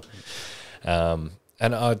sure.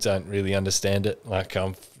 And I don't really understand it. Like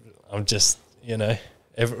I'm just, you know,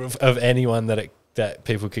 of anyone that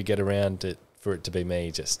people could get around it, for it to be me,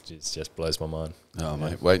 it just blows my mind. Oh,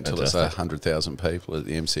 mate, wait until it's 100,000 people at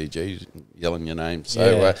the MCG yelling your name.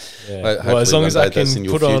 So, well, as long as I can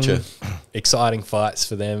put on exciting fights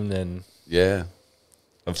for them, then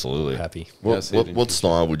absolutely happy. What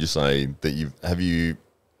style would you say that have you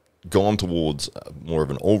gone towards more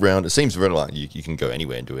of an all-round? It seems very like you can go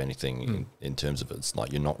anywhere and do anything in terms of it's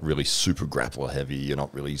like you're not really super grappler heavy, you're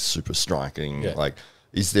not really super striking. Like,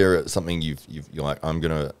 is there something you're like, I'm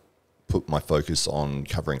gonna put my focus on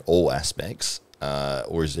covering all aspects,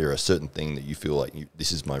 or is there a certain thing that you feel like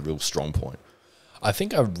this is my real strong point? I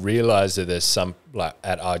think I realised that there's some, like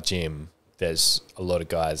at our gym, there's a lot of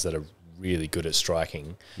guys that are really good at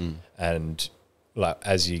striking, and like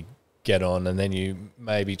as you get on and then you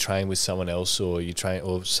maybe train with someone else, or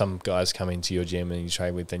some guys come into your gym and you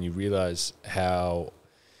train with, then you realise how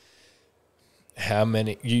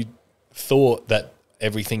many you thought that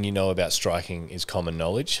everything you know about striking is common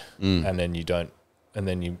knowledge, and then you don't, and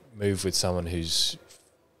then you move with someone who's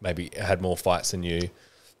maybe had more fights than you,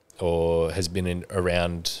 or has been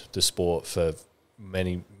around the sport for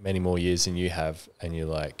many more years than you have, and you're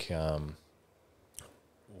like,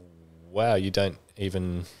 wow, you don't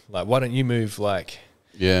even, like, why don't you move like...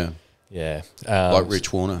 like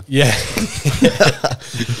Rich Warner. Yeah.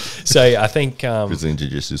 So I think... He's an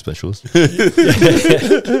jiu-jitsu specialist. I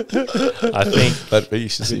think... But you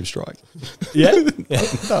should see him strike. Yeah?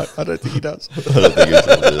 No, I don't think he does.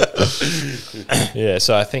 Yeah,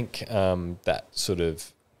 so I think that sort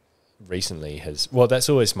of recently has... Well, that's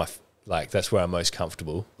always that's where I'm most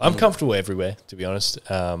comfortable. I'm comfortable everywhere, to be honest.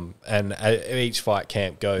 And each fight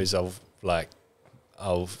camp goes,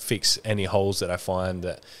 I'll fix any holes that I find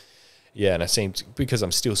that... Yeah, and I seem to, because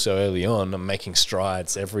I'm still so early on, I'm making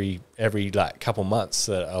strides every like couple months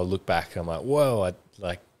that I'll look back and I'm like, whoa, I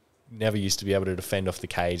like never used to be able to defend off the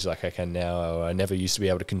cage like I can now, or I never used to be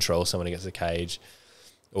able to control someone against the cage,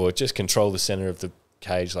 or just control the center of the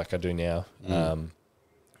cage like I do now.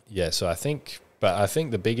 So I think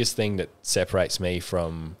the biggest thing that separates me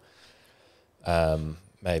from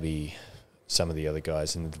maybe some of the other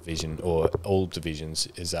guys in the division or all divisions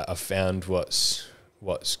is that I've found what's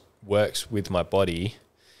works with my body,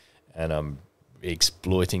 and I'm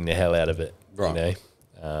exploiting the hell out of it. Right.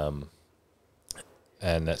 You know,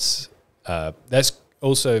 and that's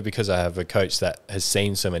also because I have a coach that has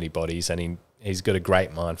seen so many bodies, and he's got a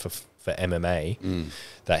great mind for MMA,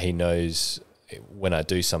 that he knows when I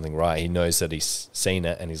do something right, he knows that he's seen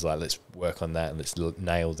it, and he's like, let's work on that and let's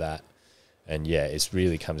nail that. And it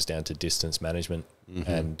really comes down to distance management,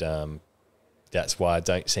 and that's why I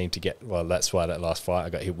don't seem to get... Well, that's why that last fight I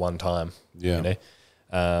got hit one time. Yeah. You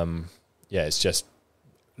know? It's just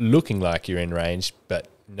looking like you're in range, but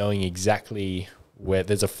knowing exactly where...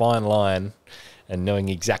 There's a fine line, and knowing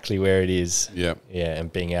exactly where it is. Yeah. Yeah,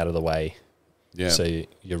 and being out of the way. Yeah. So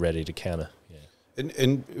you're ready to counter.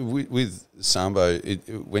 And with Sambo,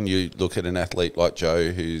 when you look at an athlete like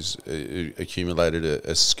Joe who's accumulated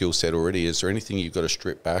a skill set already, is there anything you've got to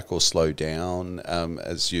strip back or slow down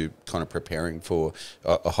as you're kind of preparing for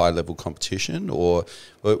a high-level competition? Or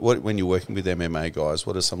when you're working with MMA guys,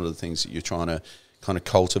 what are some of the things that you're trying to kind of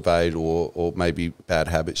cultivate, or maybe bad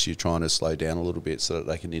habits you're trying to slow down a little bit so that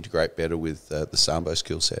they can integrate better with the Sambo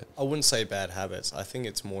skill set? I wouldn't say bad habits. I think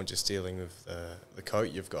it's more just dealing with the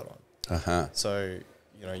coat you've got on. So,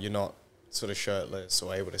 you know, you're not sort of shirtless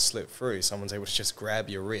or able to slip through. Someone's able to just grab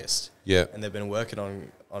your wrist. Yeah. And they've been working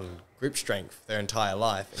on grip strength their entire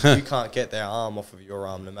life. And you can't get their arm off of your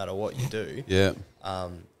arm no matter what you do. Yeah.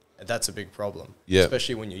 That's a big problem. Yeah.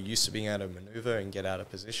 Especially when you're used to being able to maneuver and get out of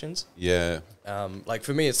positions. Yeah. Like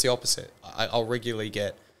for me, it's the opposite. I'll regularly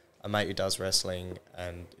get a mate who does wrestling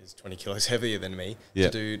and is 20 kilos heavier than me to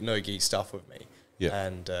do no-gi stuff with me. Yeah.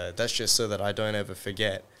 And that's just so that I don't ever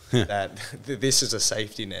forget that this is a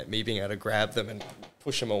safety net. Me being able to grab them and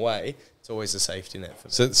push them away, it's always a safety net for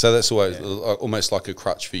them. So that's always almost like a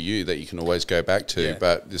crutch for you that you can always go back to. Yeah.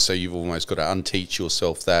 But so you've almost got to unteach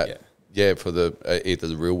yourself that, for the either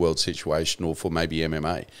the real world situation or for maybe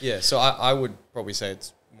MMA. Yeah, so I would probably say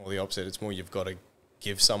it's more the opposite. It's more you've got to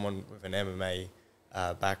give someone with an MMA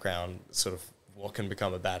background sort of what can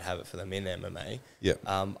become a bad habit for them in MMA. Yeah.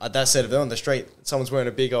 That said, if they're on the street, someone's wearing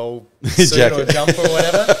a big old suit or jumper or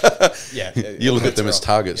whatever. Yeah. You look at them as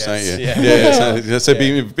targets, don't you? Yeah. So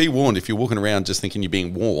be warned, if you're walking around just thinking you're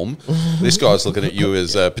being warm, this guy's looking at you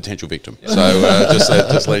as a potential victim. So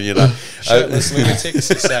just letting you know. Shirtless lunatics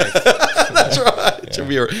are safe. That's right. Should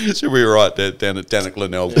be right there, down at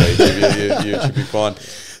Glenelg. You should be fine.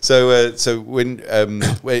 So when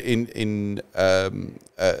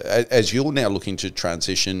as you're now looking to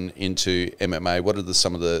transition into MMA, what are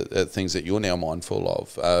some of the things that you're now mindful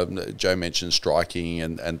of? Joe mentioned striking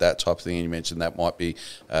and that type of thing, and you mentioned that might be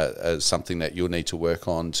something that you'll need to work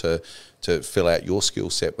on to fill out your skill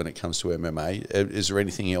set when it comes to MMA. Is there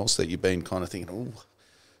anything else that you've been kind of thinking, oh,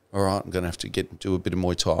 all right, I'm going to have to do a bit of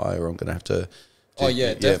Muay Thai, or I'm going to have to...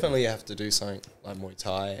 Definitely have to do something like Muay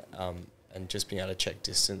Thai, and just being able to check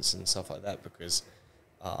distance and stuff like that, because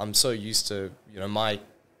I'm so used to, in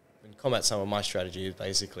combat, some of my strategy is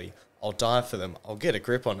basically I'll dive for them, I'll get a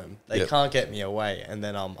grip on them, they can't get me away, and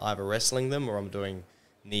then I'm either wrestling them or I'm doing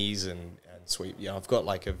knees and sweep. I've got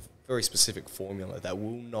like a very specific formula that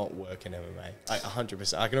will not work in MMA.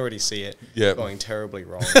 100%. I can already see it going terribly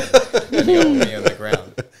wrong and hold me on the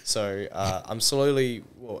ground. So I'm slowly,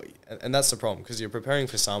 and that's the problem, because you're preparing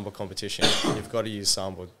for Sambo competition, you've got to use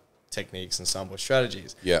Sambo techniques and Sambo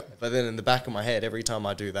strategies. Yeah. But then in the back of my head, every time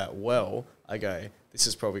I do that well, I go, this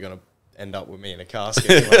is probably going to end up with me in a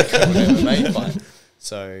casket when I go to an MMA fight.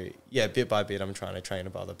 So, bit by bit, I'm trying to train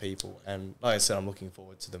up other people. And like I said, I'm looking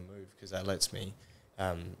forward to the move, because that lets me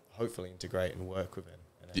hopefully integrate and work with an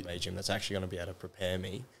MMA gym that's actually going to be able to prepare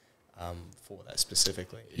me for that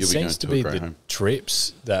specifically. It seems to be the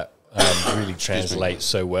trips that really translate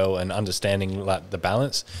so well, and understanding like the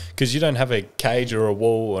balance, because you don't have a cage or a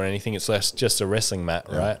wall or anything. It's just a wrestling mat,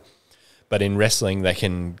 right? But in wrestling, you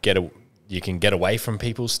can get away from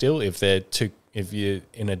people still. If you're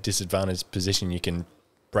in a disadvantaged position, you can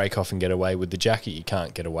break off and get away. With the jacket, you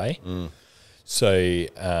can't get away. So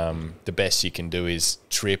the best you can do is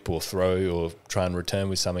trip or throw or try and return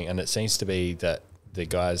with something. And it seems to be that the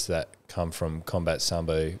guys that come from combat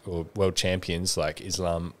Sambo or world champions like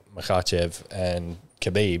Islam Makhachev and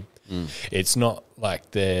Khabib, it's not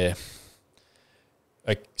like they're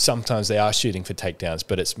like, sometimes they are shooting for takedowns,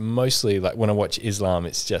 but it's mostly like when I watch Islam,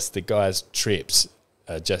 it's just the guy's trips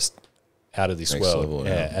are just out of this world. Level,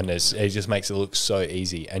 and it just makes it look so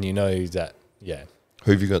easy. And you know that,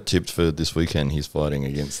 Who have you got tipped for this weekend? He's fighting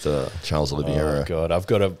against Charles Oliveira. Oh God, I've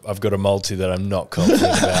got a multi that I'm not confident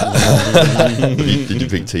about. Did you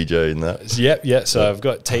pick TJ in that? Yep. So I've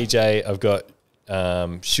got TJ. I've got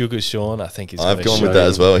Sugar Sean. I think I've gone with that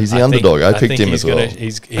as well. He's the underdog. I picked him as well.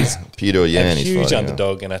 He's Peter Yan. He's a huge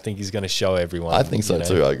underdog, and I think he's going to show everyone. I think so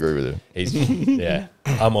too. I agree with you.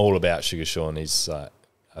 I'm all about Sugar Sean.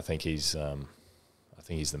 I think he's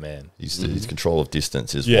the man. His control of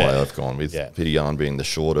distance is why I've gone with Peter Yan being the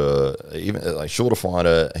shorter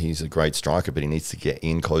fighter. He's a great striker, but he needs to get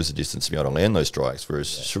in closer distance to be able to land those strikes. Whereas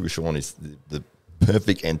Sugar Sean is the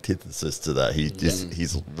perfect antithesis to that.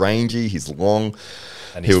 He's rangy, he's long,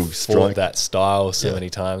 and he's fought that style so many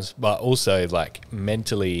times. But also, like,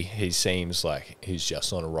 mentally, he seems like he's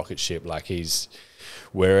just on a rocket ship. Like, he's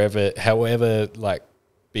however like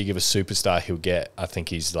big of a superstar he'll get, I think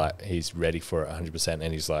he's ready for it 100%,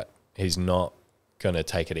 and he's not going to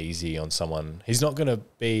take it easy on someone. He's not going to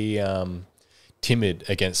be timid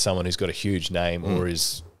against someone who's got a huge name or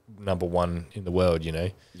is number one in the world,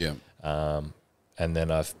 and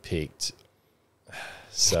then I've picked,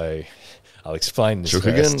 so I'll explain this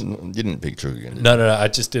first. You didn't pick Chugagan. No, I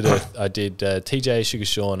just did I did TJ, Sugar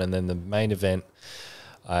Sean, and then the main event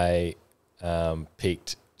I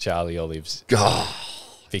picked Charlie Olives.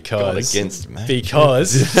 Because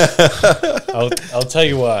I'll tell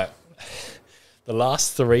you what, the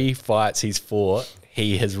last 3 fights he's fought,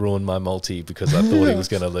 he has ruined my multi because I thought he was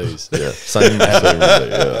going to lose. Same.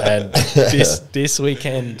 And this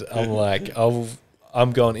weekend, I'm like,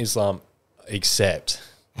 I'm going Islam, except.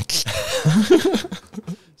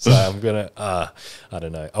 So I'm gonna, I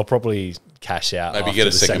don't know. I'll probably cash out. Maybe get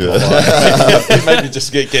a second fight. Maybe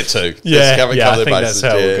just get two. I think that's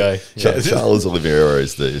how we'll go. Charles Oliveira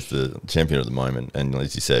is the champion at the moment, and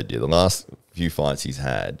as you said, the last few fights he's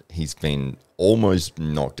had, he's been almost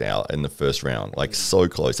knocked out in the first round, like so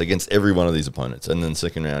close against every one of these opponents, and then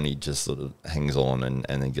second round he just sort of hangs on and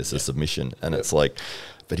then gets a submission, and it's like.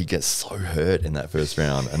 But he gets so hurt in that first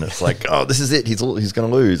round, and it's like, oh, this is it. He's going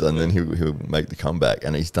to lose, and then he'll make the comeback,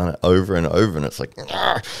 and he's done it over and over, and it's like,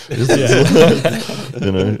 I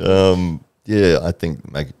think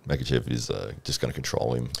Makhachev is just going to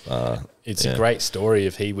control him. It's a great story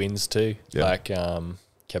if he wins too.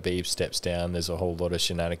 Khabib steps down, there's a whole lot of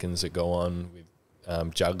shenanigans that go on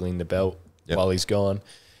with juggling the belt while he's gone,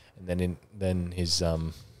 and then his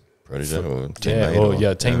protege or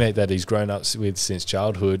teammate, teammate that he's grown up with since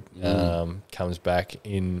childhood comes back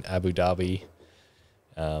in Abu Dhabi,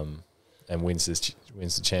 and wins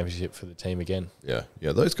the championship for the team again. Yeah,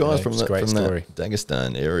 those guys from that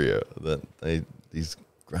Dagestan area, these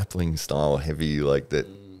grappling style heavy, like that.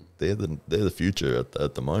 They're the future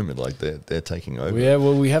at the moment. Like they're taking over. Yeah,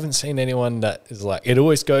 well, we haven't seen anyone that is like, it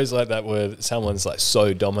always goes like that where someone's like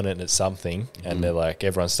so dominant at something and they're like,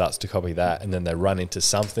 everyone starts to copy that, and then they run into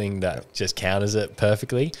something that just counters it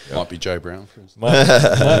perfectly. Might be Joe Brown, for instance.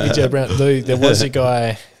 Might be Joe Brown. There was a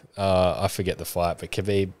guy, I forget the fight, but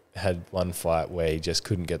Khabib had one fight where he just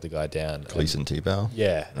couldn't get the guy down. Gleason Tebow?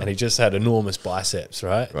 Yeah, and he just had enormous biceps,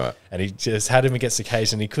 right? Right. And he just had him against the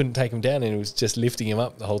cage and he couldn't take him down, and he was just lifting him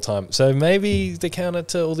up the whole time. So maybe the counter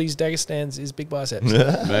to all these Dagestans is big biceps.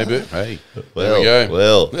 Maybe. Hey, well, there we go.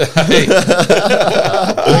 Well. Hey.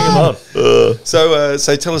 Bring him on.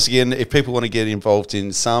 So tell us again, if people want to get involved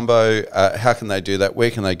in Sambo, how can they do that?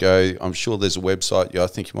 Where can they go? I'm sure there's a website. I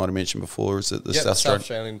think you might have mentioned before. Is it the South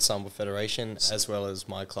Australian Sambo Federation, as well as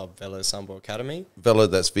my club, Vela Sambo Academy. Vela,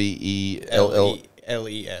 that's V-E-L-L...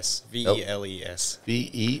 L-E-S. V-E-L-E-S.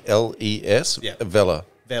 V-E-L-E-S? Yeah. Vela.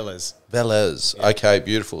 Velas. Yeah. Okay,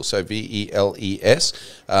 beautiful. So V-E-L-E-S.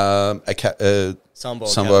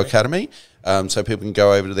 Sambo Academy. So people can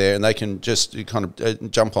go over to there and they can just kind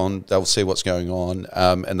of jump on. They'll see what's going on,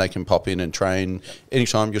 and they can pop in and train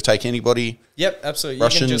anytime. You'll take anybody. Yep, absolutely.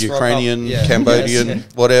 Russian, Ukrainian, Cambodian,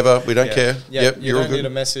 whatever. We don't care. Yep, you don't need a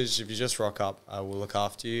message. If you just rock up, we'll look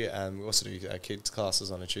after you. And we also do kids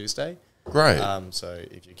classes on a Tuesday. Great. So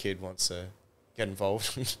if your kid wants to get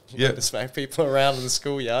involved, to smack people around in the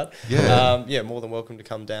schoolyard, more than welcome to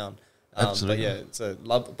come down. Absolutely.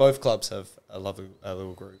 But both clubs have a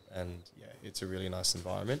little group, and it's a really nice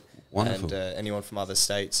environment. Wonderful. And anyone from other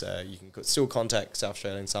states, you can still contact South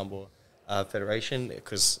Australian Sambo Federation,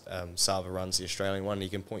 because Sava runs the Australian one, and he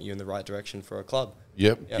can point you in the right direction for a club.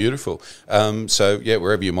 Yep, beautiful.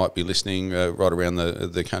 Wherever you might be listening, right around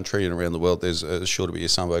the country and around the world, there's sure to be a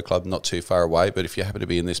Sambo club not too far away. But if you happen to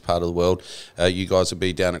be in this part of the world, you guys will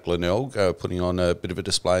be down at Glenelg putting on a bit of a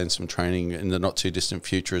display and some training in the not too distant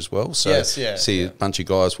future as well. So see a bunch of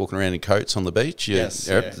guys walking around in coats on the beach.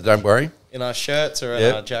 Don't worry. In our shirts or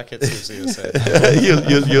in our jackets, you'll see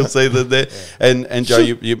you'll see that there. Yeah. And Joe,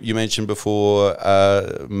 you mentioned before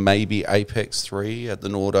maybe Apex 3 at the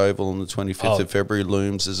Nord Oval on the 25th of February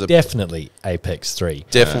looms as a... Definitely Apex 3.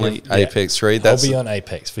 Definitely Apex 3. I'll be on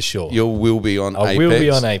Apex for sure. You will be on Apex. I will be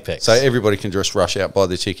on Apex. So everybody can just rush out, buy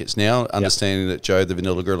the tickets now, understanding that Joe the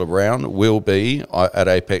Vanilla Gorilla Brown will be at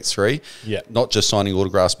Apex 3. Yeah. Not just signing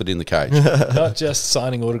autographs, but in the cage. Not just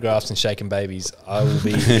signing autographs and shaking babies. I will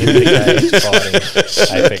be in the cage. Fighting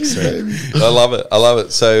Apex 3. I love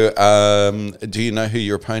it. So, do you know who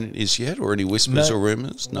your opponent is yet, or any whispers or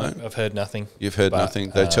rumours? No, I've heard nothing. You've heard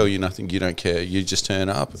nothing. They tell you nothing. You don't care. You just turn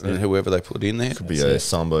up, and whoever they put in there. Could be a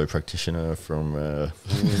Sambo practitioner from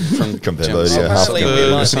Cambodia. Apparently,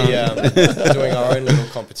 we might be doing our own little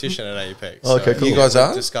competition at Apex. Oh, okay, cool. You guys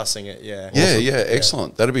are discussing it. Yeah.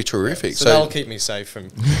 Excellent. That'd be terrific. So that'll keep me safe from.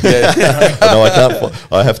 No, I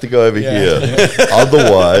can't. I have to go over here.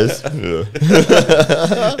 Otherwise.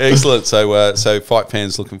 Excellent. So fight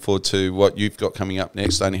fans looking forward to what you've got coming up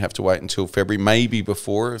next. Only have to wait until February, maybe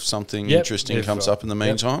before, if something interesting comes up in the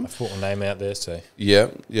meantime. I put my name out there, so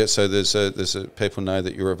So there's people know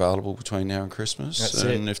that you're available between now and Christmas. That's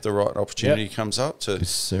and it. if the right opportunity comes up to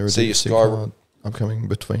see your DFC Sky card upcoming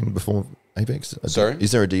before Apex? Sorry?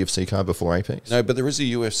 Is there a DFC card before Apex? No, but there is a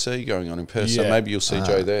UFC going on in person, so maybe you'll see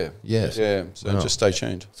Joe there. Yes. Yeah, so just stay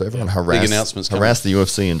tuned. So everyone Big announcements harass the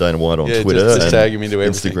UFC and Dana White on Twitter just and tag him into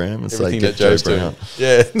everything. Instagram and Everything say, get that Joe Joe's Brown. doing.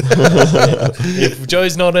 Yeah. If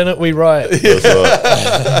Joe's not in it, we riot. That's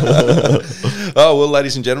right. Oh, well,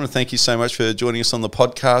 ladies and gentlemen, thank you so much for joining us on the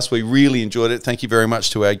podcast. We really enjoyed it. Thank you very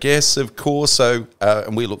much to our guests, of course. So,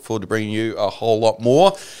 and we look forward to bringing you a whole lot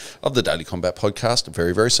more of the Daily Combat Podcast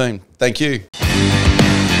very, very soon. Thank you.